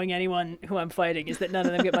not knowing anyone who I'm fighting. Is that none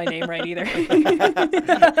of them get my name right either?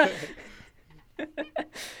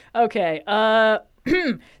 Okay.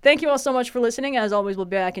 Thank you all so much for listening. As always, we'll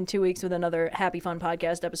be back in 2 weeks with another Happy Fun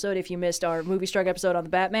podcast episode. If you missed our Movie Struck episode on the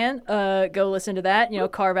Batman, go listen to that. You know,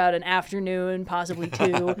 carve out an afternoon, possibly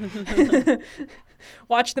 2.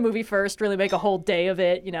 Watch the movie first, really make a whole day of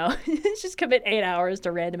it, you know. Just commit 8 hours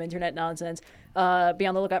to random internet nonsense. Be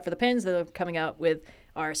on the lookout for the pins. They're coming out with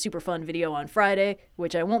our super fun video on Friday,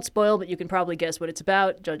 which I won't spoil, but you can probably guess what it's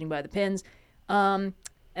about, judging by the pins.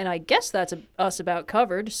 And I guess that's us about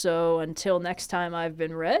covered. So until next time, I've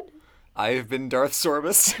been Red. I've been Darth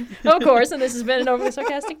Sorbus. Of course, and this has been an Overly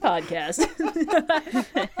Sarcastic podcast.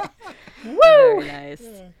 Woo! Very nice.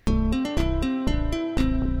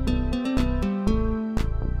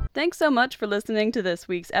 Thanks so much for listening to this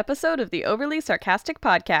week's episode of the Overly Sarcastic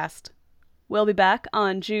Podcast. We'll be back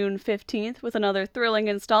on June 15th with another thrilling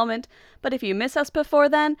installment, but if you miss us before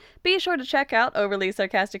then, be sure to check out Overly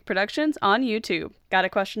Sarcastic Productions on YouTube. Got a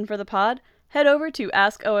question for the pod? Head over to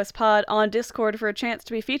Ask OS Pod on Discord for a chance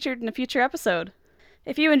to be featured in a future episode.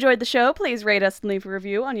 If you enjoyed the show, please rate us and leave a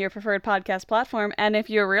review on your preferred podcast platform, and if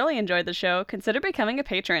you really enjoyed the show, consider becoming a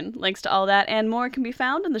patron. Links to all that and more can be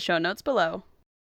found in the show notes below.